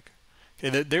look like?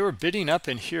 Okay, they were bidding up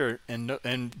in here, and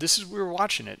this is, we were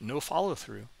watching it, no follow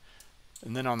through.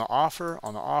 And then on the offer,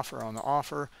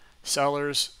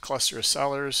 sellers, cluster of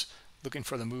sellers looking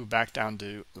for the move back down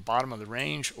to the bottom of the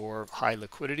range or high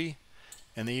liquidity,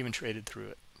 and they even traded through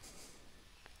it.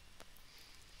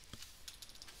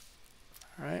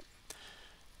 All right.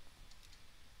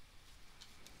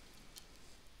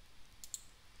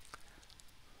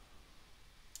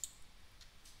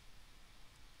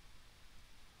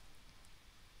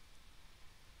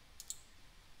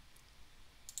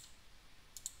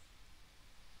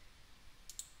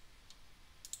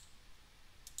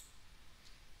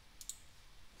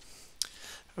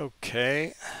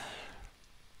 Okay,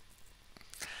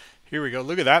 here we go.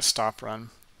 Look at that stop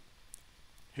run.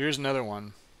 Here's another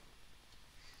one.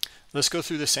 Let's go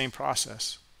through the same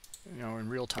process, you know, in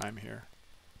real time here.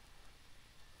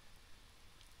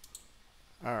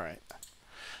 All right,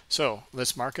 so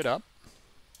let's mark it up.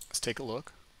 Let's take a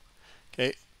look.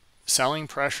 Okay, selling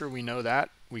pressure, we know that.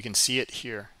 We can see it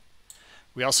here.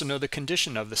 We also know the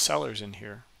condition of the sellers in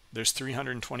here. There's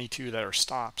 322 that are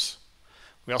stops.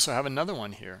 We also have another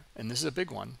one here, and this is a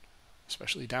big one,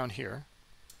 especially down here.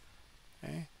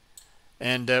 Okay,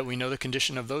 and we know the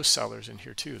condition of those sellers in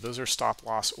here too. Those are stop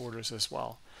loss orders as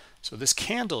well. So this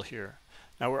candle here,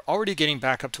 now we're already getting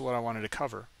back up to what I wanted to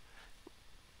cover.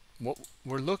 What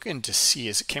we're looking to see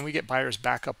is, can we get buyers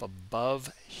back up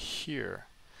above here?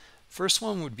 First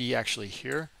one would be actually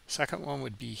here. Second one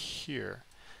would be here.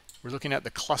 We're looking at the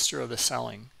cluster of the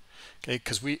selling. Okay,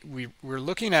 because we're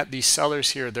looking at these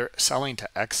sellers here. They're selling to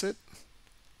exit.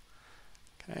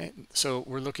 Okay, so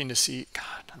we're looking to see,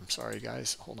 God, I'm sorry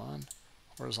guys, hold on.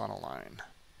 Horizontal line.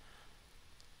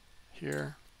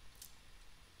 Here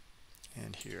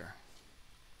and here.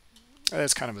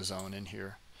 That's kind of a zone in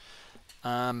here.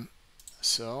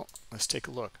 So let's take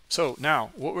a look. So now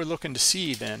what we're looking to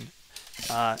see then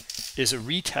is a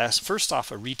retest. First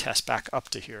off, a retest back up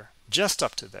to here, just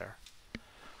up to there.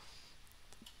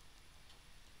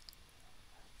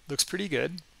 Looks pretty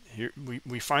good. Here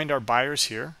we find our buyers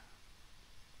here,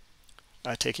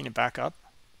 taking it back up.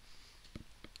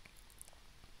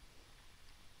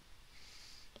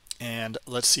 And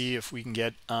let's see if we can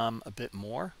get a bit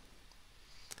more.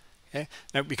 Okay,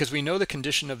 now because we know the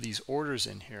condition of these orders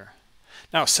in here.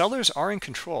 Now sellers are in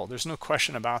control. There's no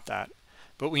question about that.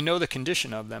 But we know the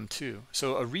condition of them too.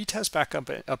 So a retest back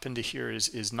up into here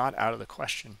is not out of the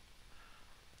question.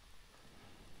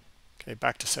 Okay,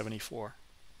 back to 74.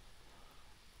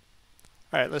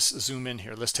 All right, let's zoom in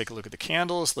here. Let's take a look at the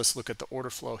candles. Let's look at the order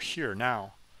flow here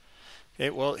now. Okay,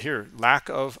 well here, lack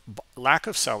of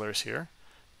sellers here.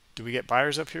 Do we get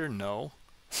buyers up here? No.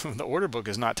 The order book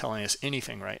is not telling us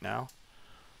anything right now.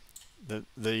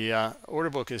 The order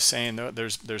book is saying that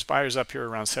there's buyers up here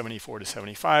around 74 to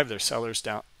 75. There's sellers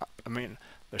down.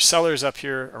 There's sellers up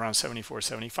here around 74,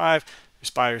 75. There's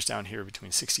buyers down here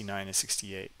between 69 and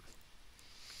 68.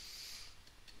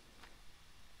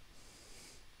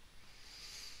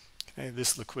 Okay,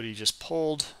 this liquidity just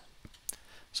pulled.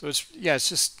 So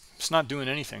it's not doing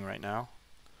anything right now.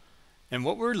 And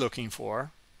what we're looking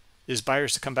for is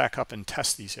buyers to come back up and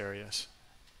test these areas.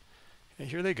 Okay,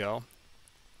 here they go.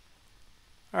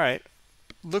 All right,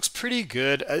 looks pretty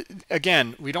good.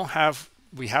 Again, we have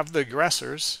the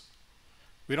aggressors.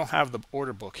 We don't have the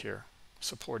order book here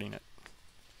supporting it.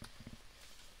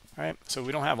 All right, so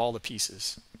we don't have all the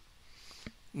pieces.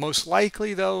 Most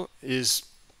likely though is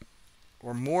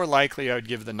or more likely I would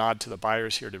give the nod to the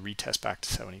buyers here to retest back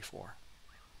to 74.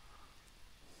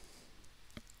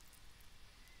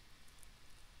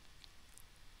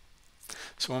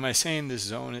 So am I saying this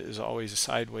zone is always a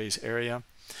sideways area?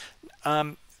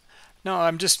 No,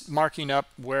 I'm just marking up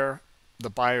where the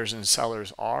buyers and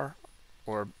sellers are,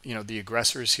 or the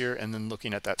aggressors here, and then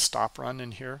looking at that stop run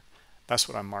in here. That's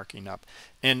what I'm marking up.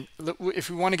 And if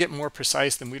we want to get more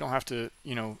precise, then we don't have to,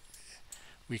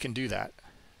 we can do that.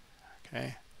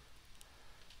 Okay.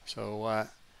 So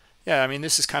yeah, I mean,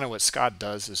 this is kind of what Scott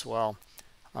does as well.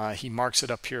 He marks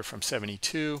it up here from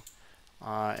 72,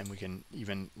 and we can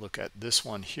even look at this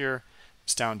one here.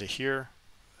 It's down to here,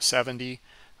 70.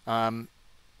 Okay,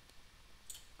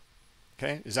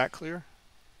 is that clear?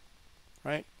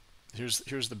 Right?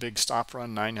 Here's the big stop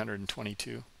run,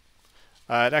 922.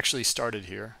 It actually started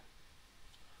here,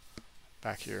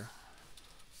 back here.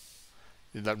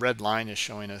 The red line is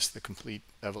showing us the complete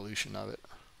evolution of it.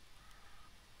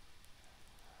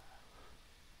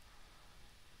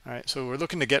 All right, so we're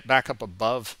looking to get back up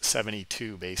above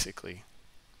 72 basically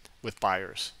with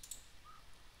buyers.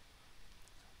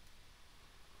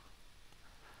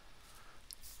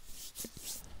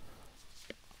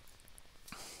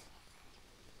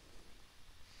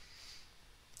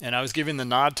 And I was giving the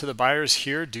nod to the buyers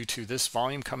here due to this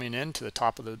volume coming in to the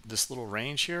top of this little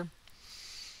range here.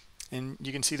 And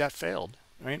you can see that failed,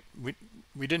 right? We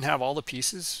didn't have all the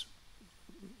pieces.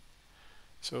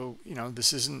 So,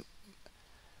 this isn't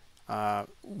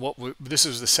this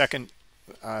was the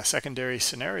secondary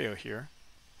scenario here.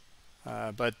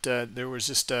 But there was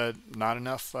just not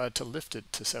enough to lift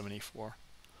it to 74.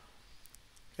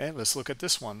 Okay, let's look at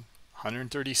this one,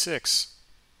 136.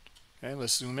 Okay,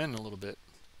 let's zoom in a little bit.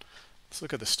 Let's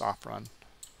look at the stop run.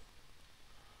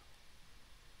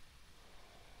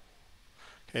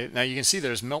 Okay, now you can see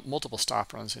there's multiple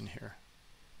stop runs in here.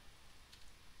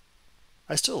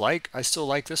 I still like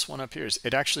this one up here.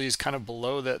 It actually is kind of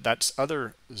below that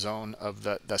other zone of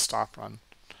the stop run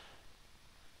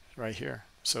right here.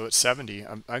 So it's 70.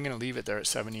 I'm going to leave it there at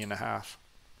 70 and a half.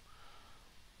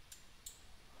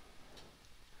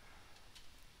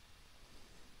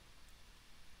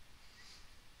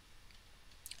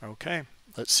 Okay,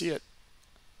 let's see it.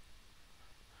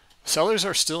 Sellers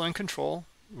are still in control.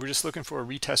 We're just looking for a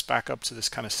retest back up to this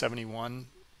kind of 71,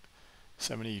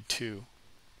 72,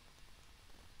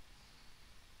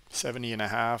 70 and a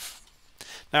half.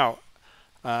 Now,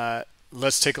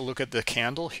 let's take a look at the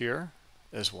candle here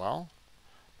as well,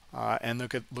 and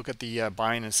look at the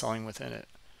buying and selling within it.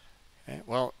 Okay,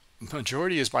 well,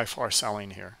 majority is by far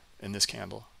selling here in this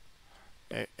candle,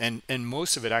 okay, and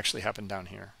most of it actually happened down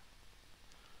here.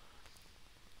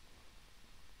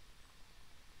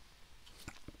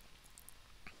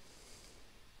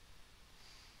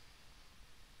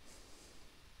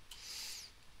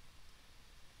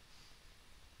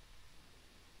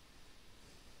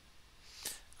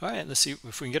 All right, let's see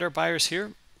if we can get our buyers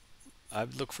here.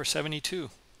 I'd look for 72.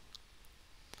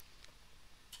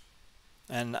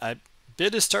 And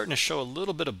bid is starting to show a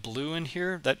little bit of blue in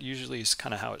here. That usually is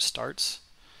kind of how it starts.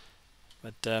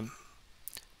 But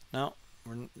no,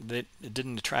 it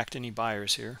didn't attract any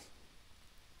buyers here.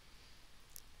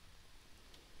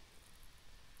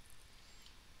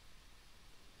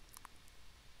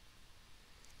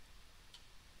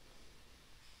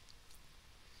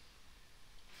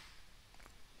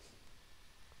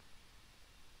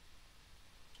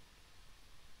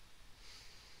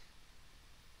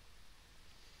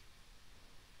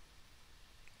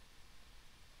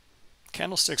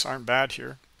 Candlesticks aren't bad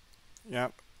here. Yeah,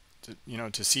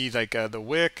 to see like the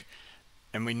wick,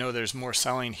 and we know there's more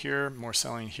selling here, more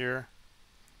selling here.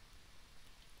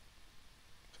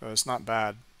 So it's not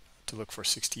bad to look for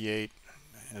 68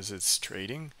 as it's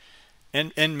trading,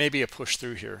 and maybe a push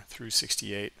through here through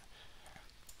 68.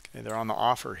 Okay, they're on the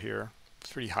offer here.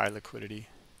 Pretty high liquidity.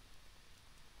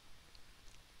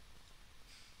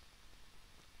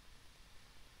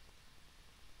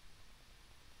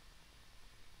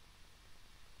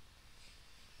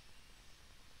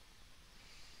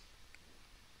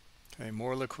 Okay,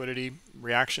 more liquidity.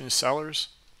 Reaction is sellers.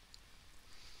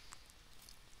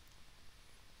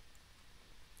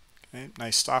 Okay,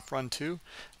 nice stop run too.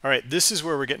 All right, this is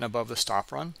where we're getting above the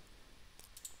stop run.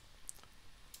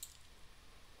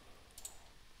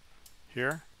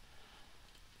 Here.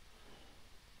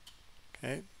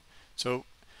 Okay, so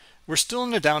we're still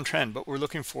in a downtrend, but we're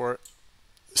looking for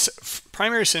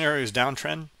primary scenario is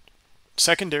downtrend.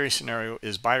 Secondary scenario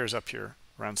is buyers up here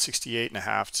around 68 and a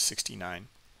half to 69.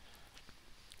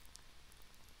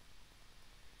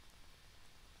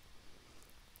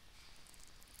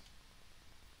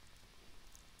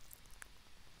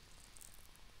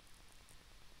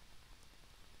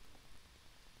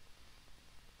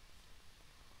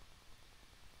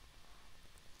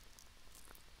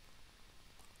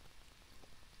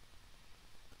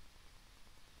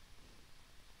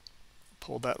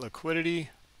 pulled that liquidity.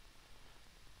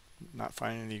 Not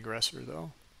finding the aggressor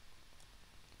though.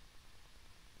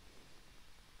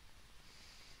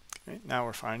 Okay, now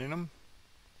we're finding them.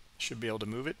 Should be able to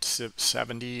move it to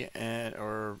 70 and,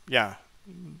 or yeah,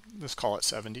 let's call it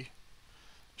 70.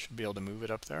 Should be able to move it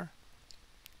up there.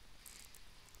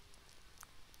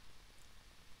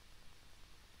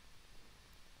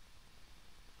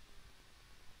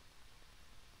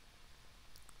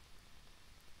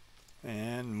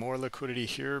 And more liquidity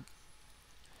here.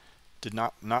 Did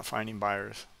not finding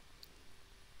buyers.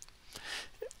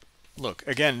 Look,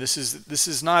 again, this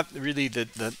is not really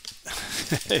the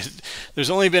there's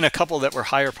only been a couple that were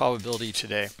higher probability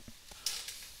today.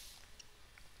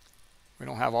 We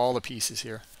don't have all the pieces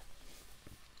here.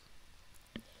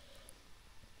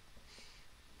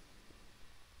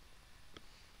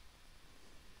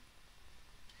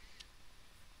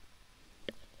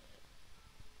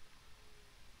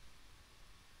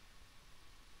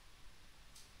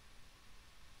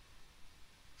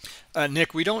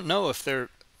 Nick, we don't know if they're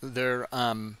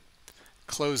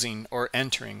closing or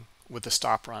entering with the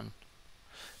stop run.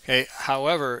 Okay,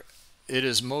 however, it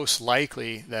is most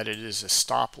likely that it is a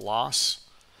stop loss,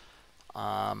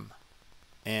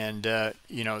 and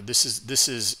you know, this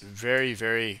is very,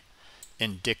 very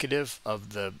indicative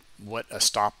of what a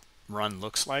stop run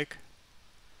looks like.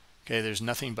 Okay, there's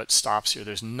nothing but stops here.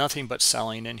 There's nothing but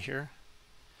selling in here.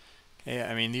 Okay,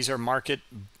 I mean, these are market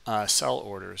sell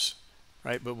orders,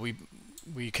 right? But we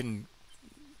can,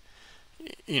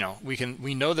 you know,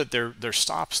 we know that they're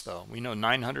stops though. We know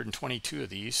 922 of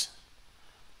these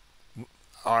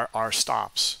are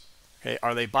stops. Okay,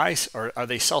 are they buys or are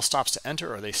they sell stops to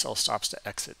enter, or are they sell stops to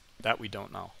exit? That we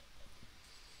don't know.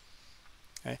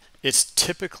 Okay, it's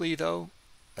typically though,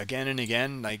 again and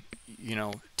again, like, you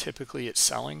know, typically it's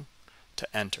selling to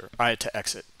enter, to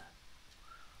exit.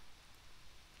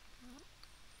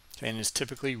 Okay, and it's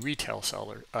typically retail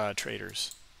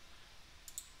traders.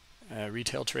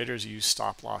 Retail traders use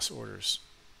stop loss orders.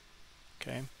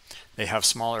 Okay, they have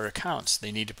smaller accounts.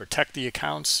 They need to protect the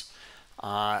accounts,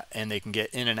 and they can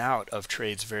get in and out of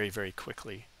trades very, very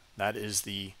quickly. That is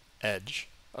the edge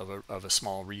of a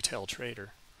small retail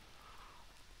trader.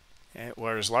 Okay,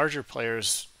 whereas larger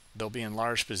players, they'll be in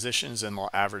large positions and they'll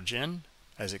average in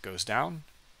as it goes down,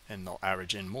 and they'll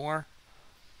average in more,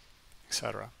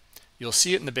 etc. You'll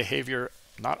see it in the behavior,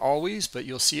 not always, but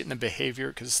you'll see it in the behavior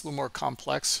because it's a little more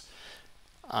complex.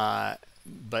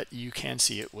 But you can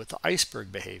see it with the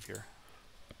iceberg behavior.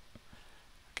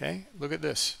 Okay, look at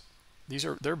this.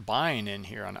 They're buying in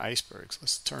here on icebergs.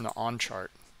 Let's turn the on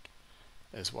chart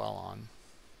as well on.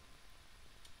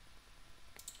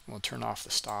 We'll turn off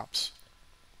the stops.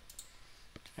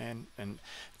 And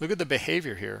look at the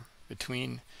behavior here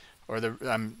between, or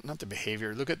the not the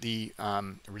behavior. Look at the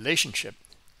relationship.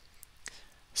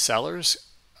 Sellers,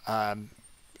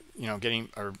 you know,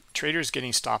 or traders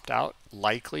getting stopped out.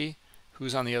 Likely,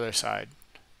 who's on the other side?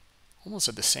 Almost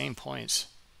at the same points.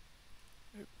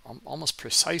 Almost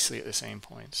precisely at the same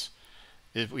points.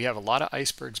 We have a lot of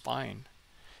icebergs buying,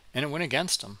 and it went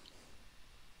against them.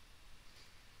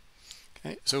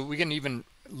 Okay, so we can even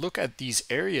look at these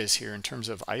areas here in terms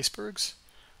of icebergs,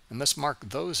 and let's mark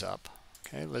those up.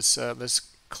 Okay,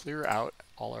 let's clear out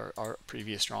all our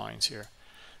previous drawings here.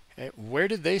 Okay, where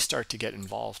did they start to get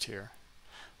involved here?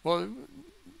 Well,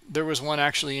 there was one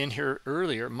actually in here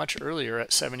earlier, much earlier,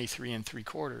 at 73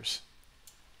 3/4.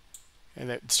 And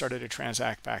that started to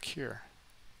transact back here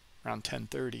around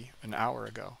 10:30, an hour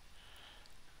ago.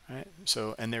 Right?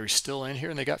 So, and they were still in here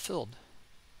and they got filled.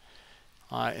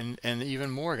 And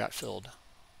even more got filled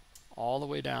all the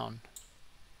way down.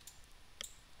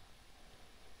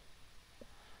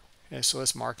 Okay, so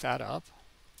let's mark that up.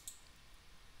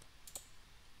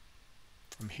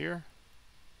 From here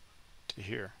to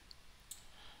here.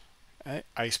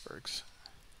 Icebergs.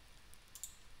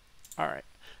 All right.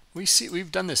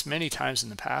 We've done this many times in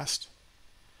the past.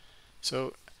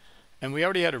 So, and we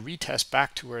already had a retest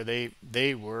back to where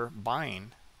they were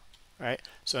buying, right?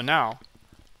 So now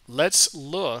let's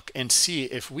look and see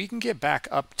if we can get back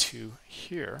up to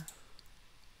here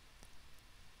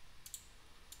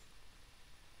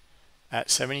at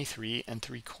 73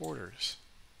 3/4.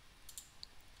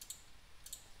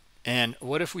 And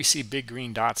what if we see big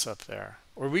green dots up there?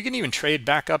 Or we can even trade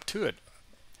back up to it.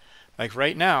 Like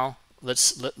right now,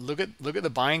 let's look at the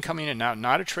buying coming in now.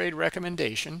 Not a trade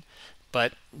recommendation,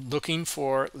 but looking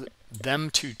for them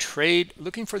to trade,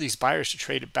 looking for these buyers to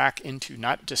trade it back into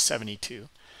not just 72,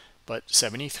 but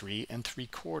 73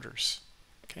 3/4.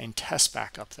 Okay, and test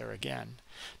back up there again.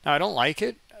 Now I don't like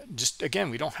it. Just again,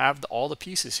 we don't have all the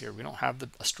pieces here. We don't have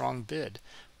a strong bid.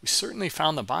 We certainly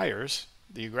found the buyers.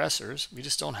 the aggressors. We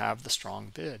just don't have the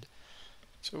strong bid.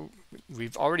 So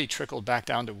we've already trickled back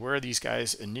down to where these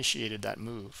guys initiated that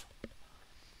move.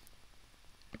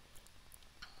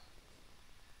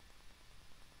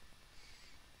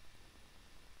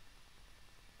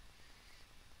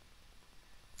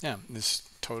 Yeah, this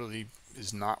totally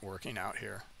is not working out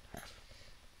here.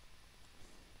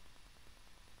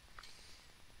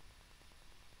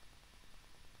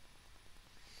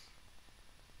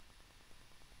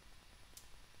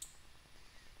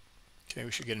 Okay,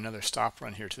 we should get another stop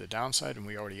run here to the downside, and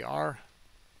we already are.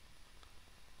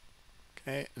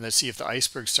 Okay, and let's see if the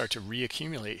icebergs start to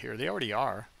reaccumulate here. They already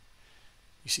are.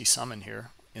 You see some in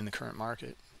here in the current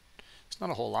market. It's not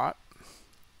a whole lot.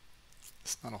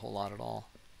 It's not a whole lot at all.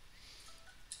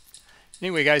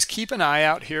 Anyway, guys, keep an eye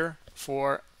out here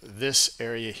for this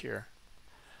area here.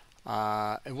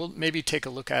 And we'll maybe take a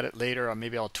look at it later, or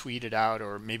maybe I'll tweet it out,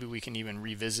 or maybe we can even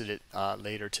revisit it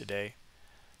later today.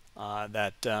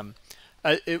 And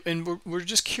we're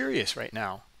just curious right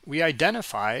now. We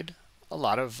identified a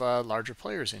lot of larger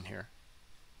players in here.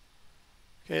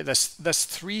 Okay, that's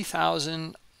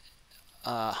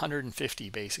 3,150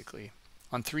 basically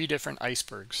on 3 different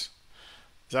icebergs.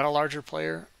 Is that a larger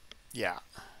player? Yeah,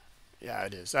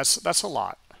 it is. That's a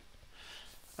lot,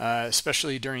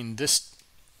 especially during this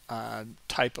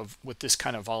with this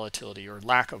kind of volatility or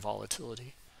lack of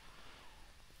volatility.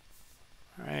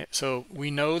 All right, so we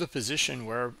know the position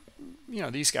where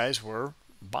these guys were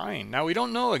buying. Now we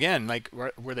don't know, again, like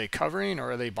were they covering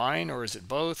or are they buying, or is it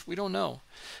both? We don't know.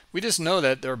 We just know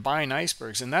that they're buying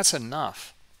icebergs, and that's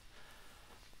enough.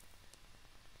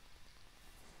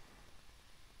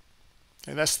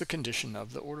 And that's the condition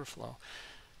of the order flow.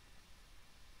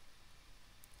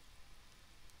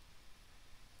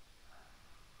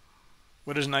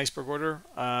 What is an iceberg order,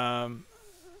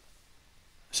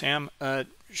 Sam?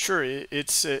 Sure,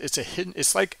 it's a hidden.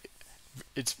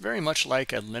 It's very much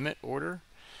like a limit order.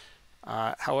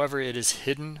 However, it is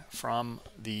hidden from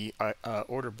the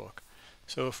order book.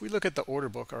 So if we look at the order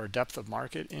book, or depth of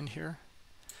market in here,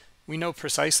 we know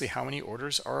precisely how many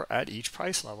orders are at each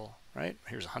price level, right?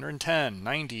 Here's 110,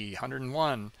 90,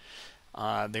 101.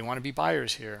 They want to be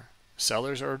buyers here.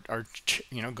 Sellers are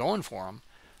going for them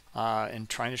and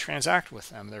trying to transact with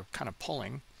them. They're kind of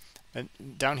pulling. And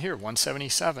down here,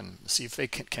 177. See if they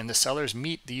can the sellers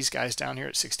meet these guys down here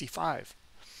at 65.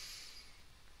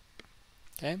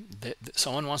 Okay,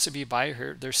 someone wants to be a buyer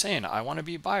here. They're saying, I want to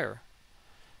be a buyer.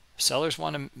 Sellers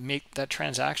want to make that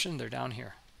transaction. They're down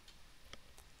here.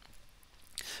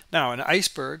 Now, an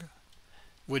iceberg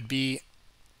would be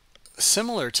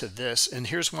similar to this, and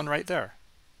here's one right there.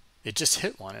 It just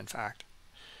hit one, in fact.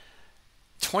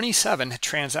 27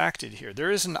 transacted here.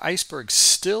 There is an iceberg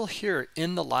still here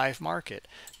in the live market,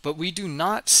 but we do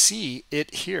not see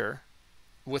it here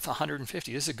with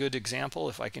 150. This is a good example.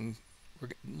 If I can,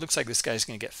 looks like this guy's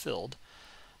going to get filled.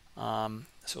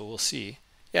 So we'll see.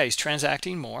 Yeah, he's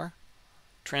transacting more.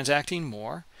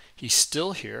 He's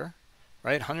still here,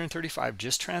 right? 135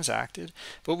 just transacted,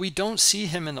 but we don't see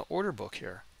him in the order book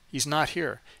here. He's not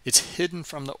here. It's hidden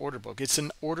from the order book. It's an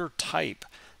order type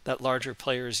that larger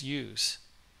players use.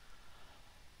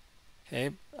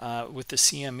 Okay, with the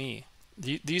CME.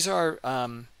 These are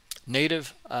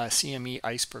native CME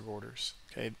iceberg orders.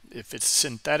 Okay, if it's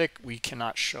synthetic, we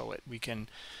cannot show it. We can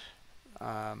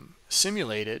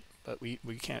simulate it, but we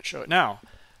can't show it. Now,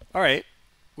 all right,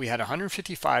 we had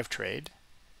 155 trade.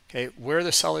 Okay, where are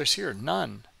the sellers here?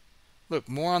 None. Look,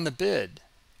 more on the bid.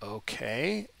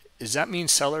 Okay, does that mean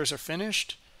sellers are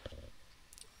finished?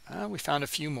 We found a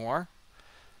few more.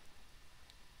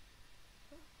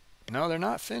 No, they're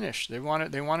not finished. They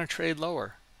want to trade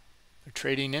lower. They're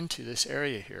trading into this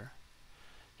area here.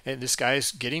 And this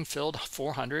guy's getting filled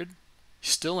 400.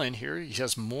 He's still in here. He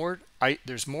has more.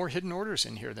 There's more hidden orders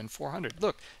in here than 400.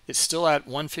 Look, it's still at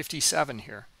 157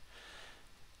 here.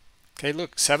 Okay,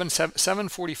 look,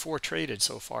 744 traded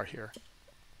so far here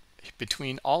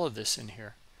between all of this in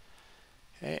here.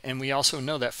 Okay, and we also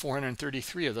know that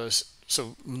 433 of those,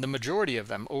 so the majority of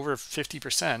them, over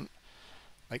 50%,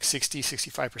 like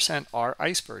 60-65%, are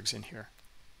icebergs in here.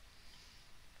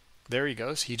 There he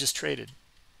goes. He just traded.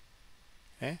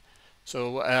 Okay,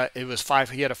 so it was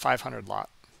he had a 500 lot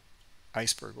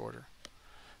iceberg order.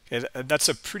 Okay, that's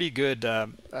a pretty good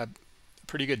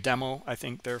demo, I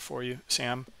think, there for you,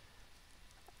 Sam.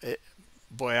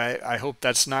 Boy, I hope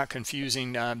that's not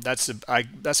confusing. That's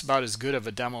about as good of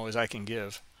a demo as I can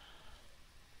give.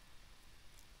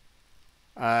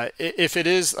 If it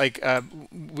is, like,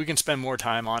 we can spend more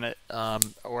time on it,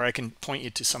 or I can point you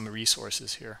to some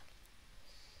resources here.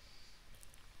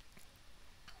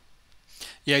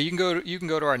 Yeah, you can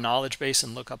go to our knowledge base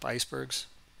and look up icebergs.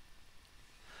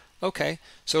 Okay,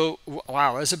 so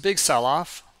wow, that's a big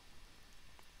sell-off.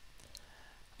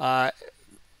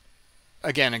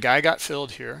 Again, a guy got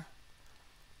filled here,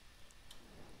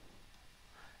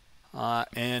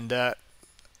 and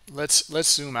let's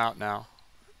zoom out now.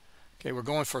 Okay, we're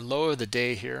going for low of the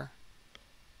day here.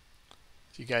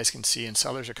 As you guys can see, and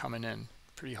sellers are coming in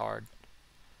pretty hard,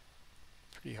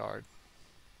 pretty hard.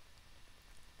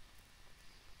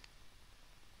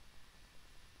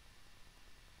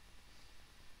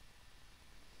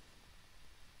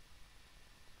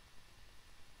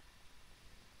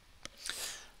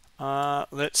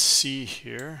 Let's see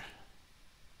here.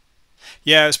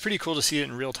 Yeah, it's pretty cool to see it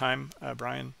in real time,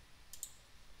 Brian.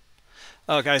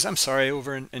 Oh, guys, I'm sorry.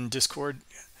 Over in Discord,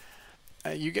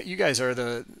 you guys are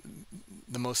the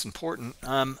most important.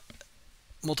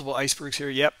 Multiple icebergs here.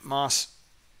 Yep, Moss.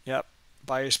 Yep,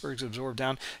 buy icebergs absorb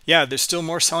down. Yeah, there's still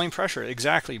more selling pressure.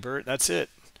 Exactly, Bert. That's it.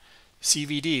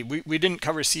 CVD. We didn't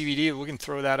cover CVD. We can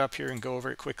throw that up here and go over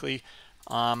it quickly.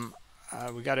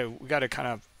 We gotta kind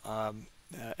of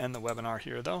end the webinar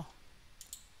here though.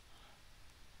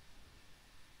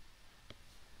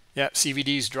 Yeah,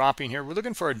 CVD is dropping here. We're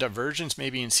looking for a divergence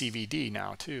maybe in CVD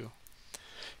now too,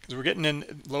 because we're getting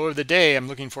in lower of the day. I'm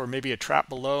looking for maybe a trap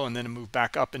below and then a move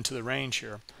back up into the range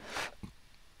here.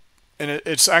 And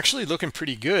it's actually looking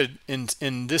pretty good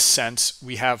in this sense.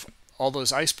 We have all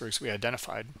those icebergs we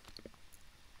identified.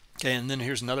 Okay, and then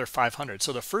here's another 500.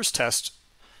 So the first test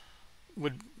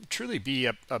would truly be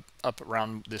up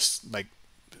around this like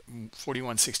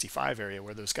 4165 area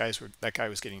where those guys were, that guy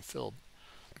was getting filled.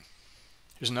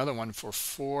 Here's another one for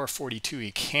 442.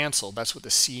 He canceled. That's what the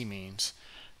C means.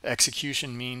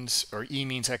 Execution means, or E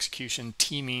means execution.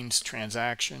 T means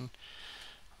transaction.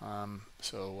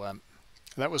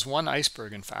 That was one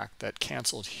iceberg, in fact, that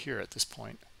canceled here at this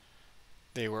point.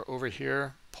 They were over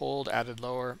here, pulled, added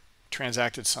lower,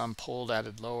 transacted some, pulled,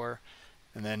 added lower,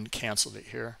 and then canceled it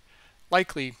here.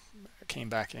 Likely came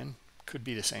back in. Could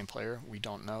be the same player. We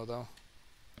don't know, though.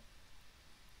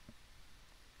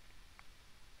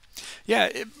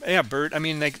 Yeah, Bert. I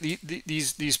mean, like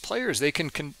these players, they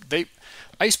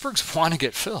icebergs want to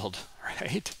get filled,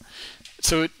 right?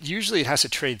 So usually it has to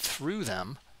trade through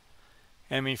them.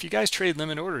 I mean, if you guys trade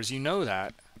limit orders, you know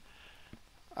that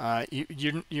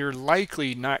you're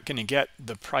likely not going to get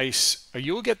the price, or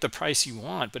you'll get the price you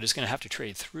want, but it's going to have to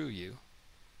trade through you,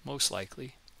 most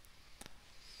likely.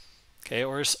 Okay,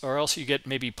 or else you get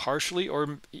maybe partially,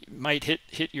 or might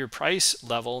hit your price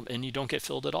level and you don't get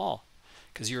filled at all,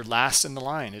 because you're last in the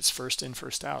line. It's first in,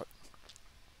 first out.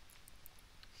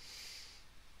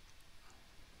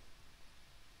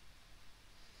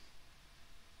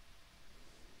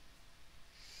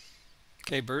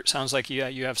 Okay, Bert, sounds like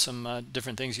you have some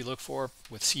different things you look for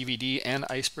with CVD and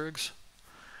icebergs.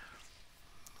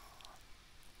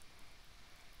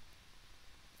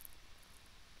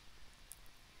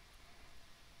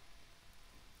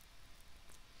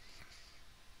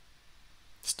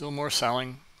 Still more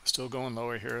selling, still going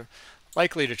lower here.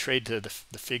 Likely to trade to the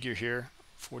figure here,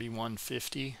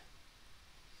 4150.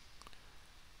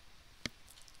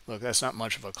 Look, that's not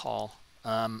much of a call.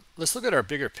 Let's look at our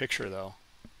bigger picture, though.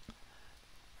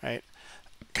 Right?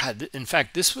 God, in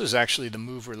fact, this was actually the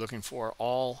move we're looking for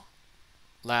all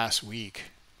last week.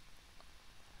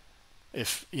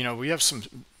 If, you know, we have some,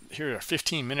 here, a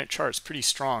 15-minute chart's pretty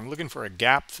strong. Looking for a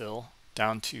gap fill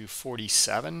down to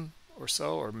 47 or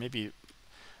so, or maybe,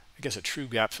 I guess a true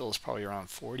gap fill is probably around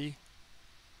 40,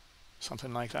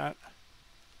 something like that.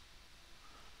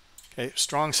 Okay,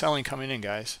 strong selling coming in,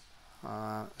 guys.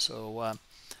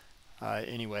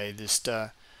 Anyway, this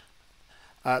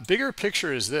bigger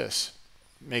picture is this.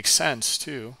 Makes sense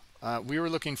too. We were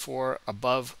looking for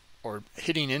above or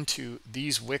hitting into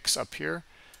these wicks up here.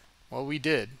 Well, we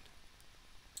did.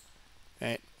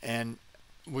 And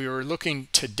we were looking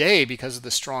today, because of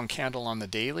the strong candle on the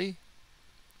daily,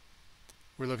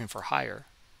 we're looking for higher.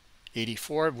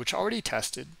 84, which already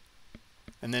tested,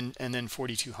 and then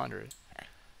 4200.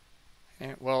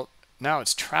 Okay, well, now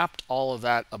it's trapped all of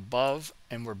that above,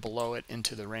 and we're below it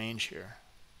into the range here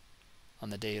on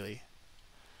the daily.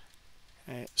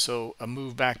 Okay, so a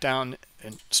move back down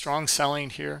and strong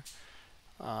selling here.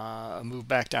 A move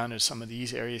back down to some of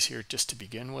these areas here just to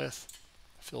begin with,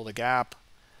 fill the gap,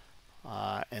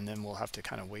 and then we'll have to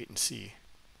kind of wait and see.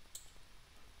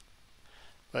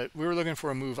 But we were looking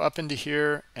for a move up into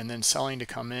here and then selling to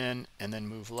come in and then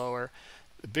move lower.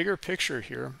 The bigger picture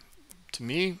here, to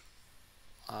me,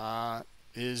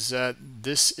 is that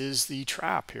this is the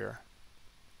trap here,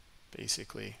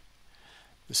 basically.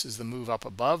 This is the move up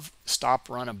above, stop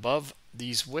run above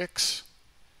these wicks,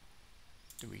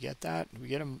 Did we get that? Did we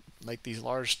get them like these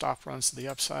large stop runs to the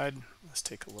upside? Let's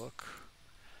take a look.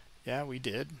 Yeah, we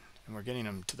did. And we're getting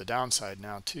them to the downside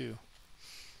now too.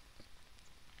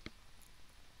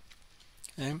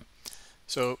 Okay.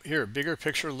 So here, bigger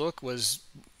picture look was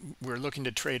we're looking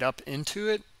to trade up into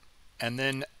it. And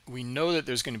then we know that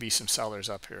there's going to be some sellers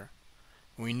up here.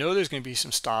 We know there's going to be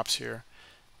some stops here.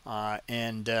 Yeah,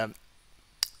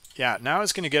 now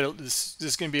it's going to get, this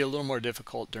is going to be a little more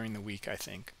difficult during the week, I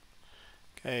think.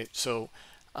 Okay, so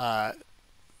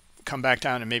come back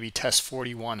down and maybe test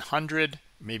 4100,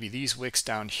 maybe these wicks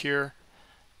down here,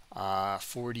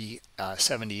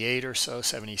 78 or so,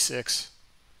 76,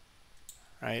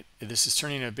 right? This is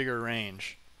turning a bigger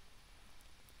range.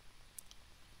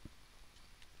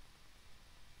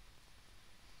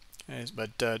 Okay,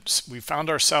 but we found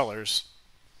our sellers,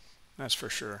 that's for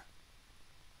sure.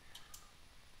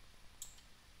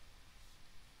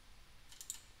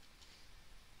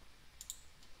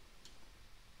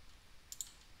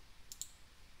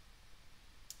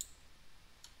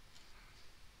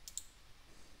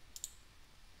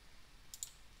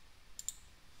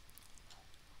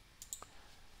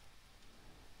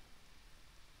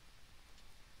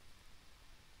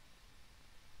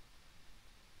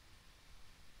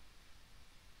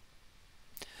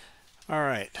 All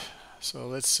right, so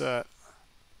let's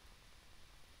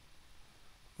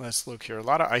look here. A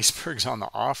lot of icebergs on the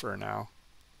offer now.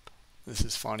 This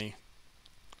is funny.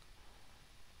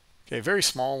 Okay, very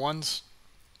small ones,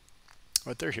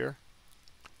 but they're here.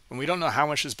 And we don't know how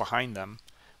much is behind them.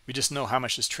 We just know how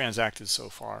much is transacted so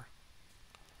far.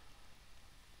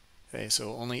 Okay,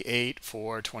 so only 8,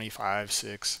 4, 25,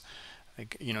 6.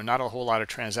 Like, you know, not a whole lot of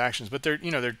transactions, but they're,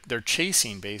 you know, they're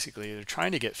chasing basically. They're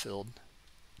trying to get filled.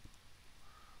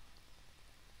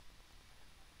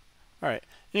 All right.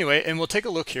 Anyway, and we'll take a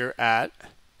look here at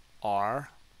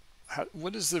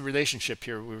what is the relationship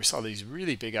here? We saw these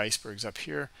really big icebergs up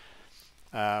here,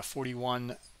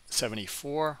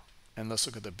 41.74, and let's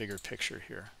look at the bigger picture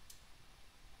here.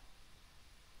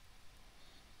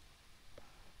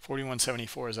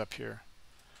 41.74 is up here.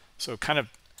 So kind of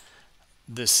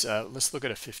this, let's look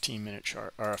at a 15-minute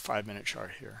chart or a 5-minute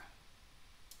chart here.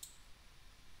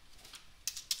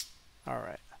 All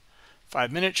right.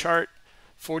 5-minute chart,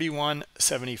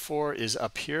 41.74 is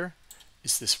up here.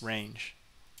 It's this range.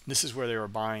 This is where they were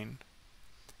buying,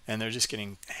 and they're just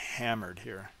getting hammered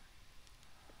here.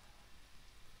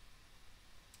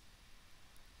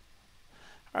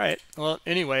 All right. Well,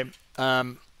 anyway,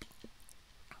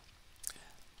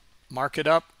 mark it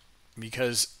up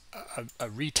because a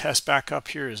retest back up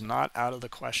here is not out of the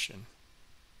question.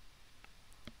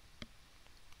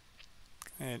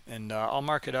 And I'll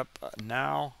mark it up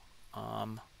now,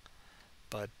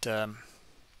 but we'll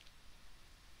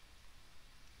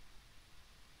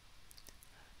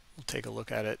take a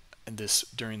look at it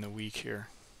during the week here.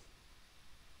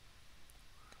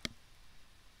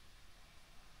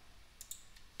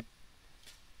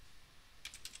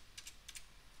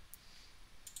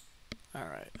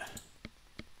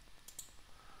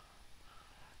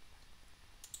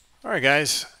 All right,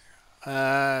 guys.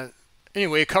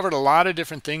 Anyway, covered a lot of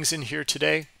different things in here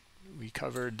today. We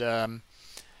covered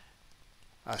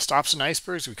stops and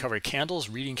icebergs. We covered candles,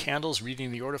 reading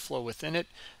the order flow within it.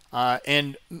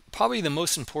 And probably the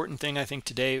most important thing I think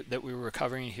today that we were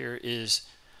covering here is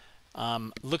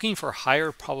looking for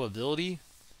higher probability,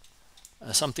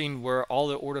 something where all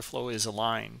the order flow is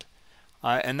aligned.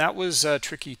 And that was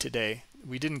tricky today.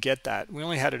 We didn't get that. We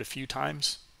only had it a few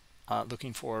times,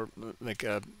 looking for like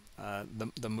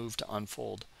the move to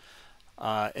unfold.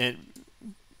 And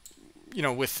you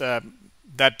know, with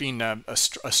that being a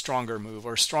stronger move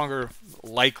or stronger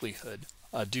likelihood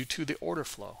due to the order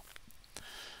flow.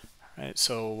 All right,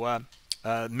 so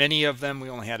many of them we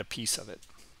only had a piece of it.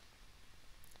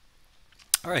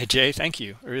 All right, Jay, thank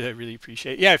you. I really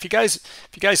appreciate it. Yeah, if you guys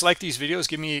like these videos,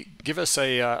 give us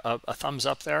a thumbs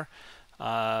up there,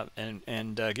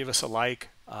 and give us a like.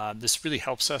 This really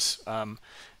helps us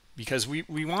because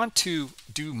we want to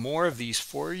do more of these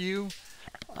for you,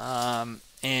 and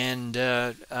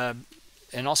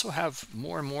also have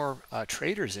more and more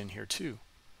traders in here too.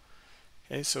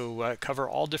 Okay, so cover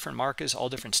all different markets, all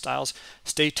different styles.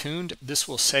 Stay tuned. This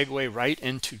will segue right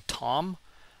into Tom.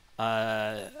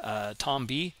 Tom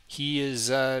B. He is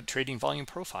trading volume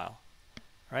profile.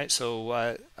 All right,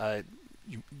 so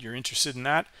you're interested in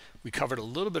that. We covered a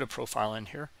little bit of profile in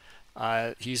here.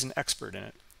 He's an expert in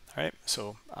it. All right,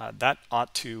 so that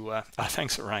ought to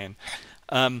thanks, Ryan.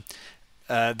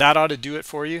 That ought to do it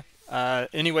for you.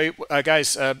 Anyway,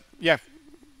 guys, yeah,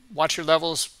 watch your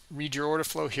levels, read your order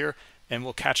flow here, and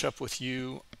we'll catch up with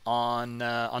you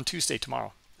on Tuesday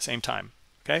tomorrow, same time.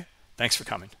 Okay, thanks for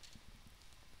coming.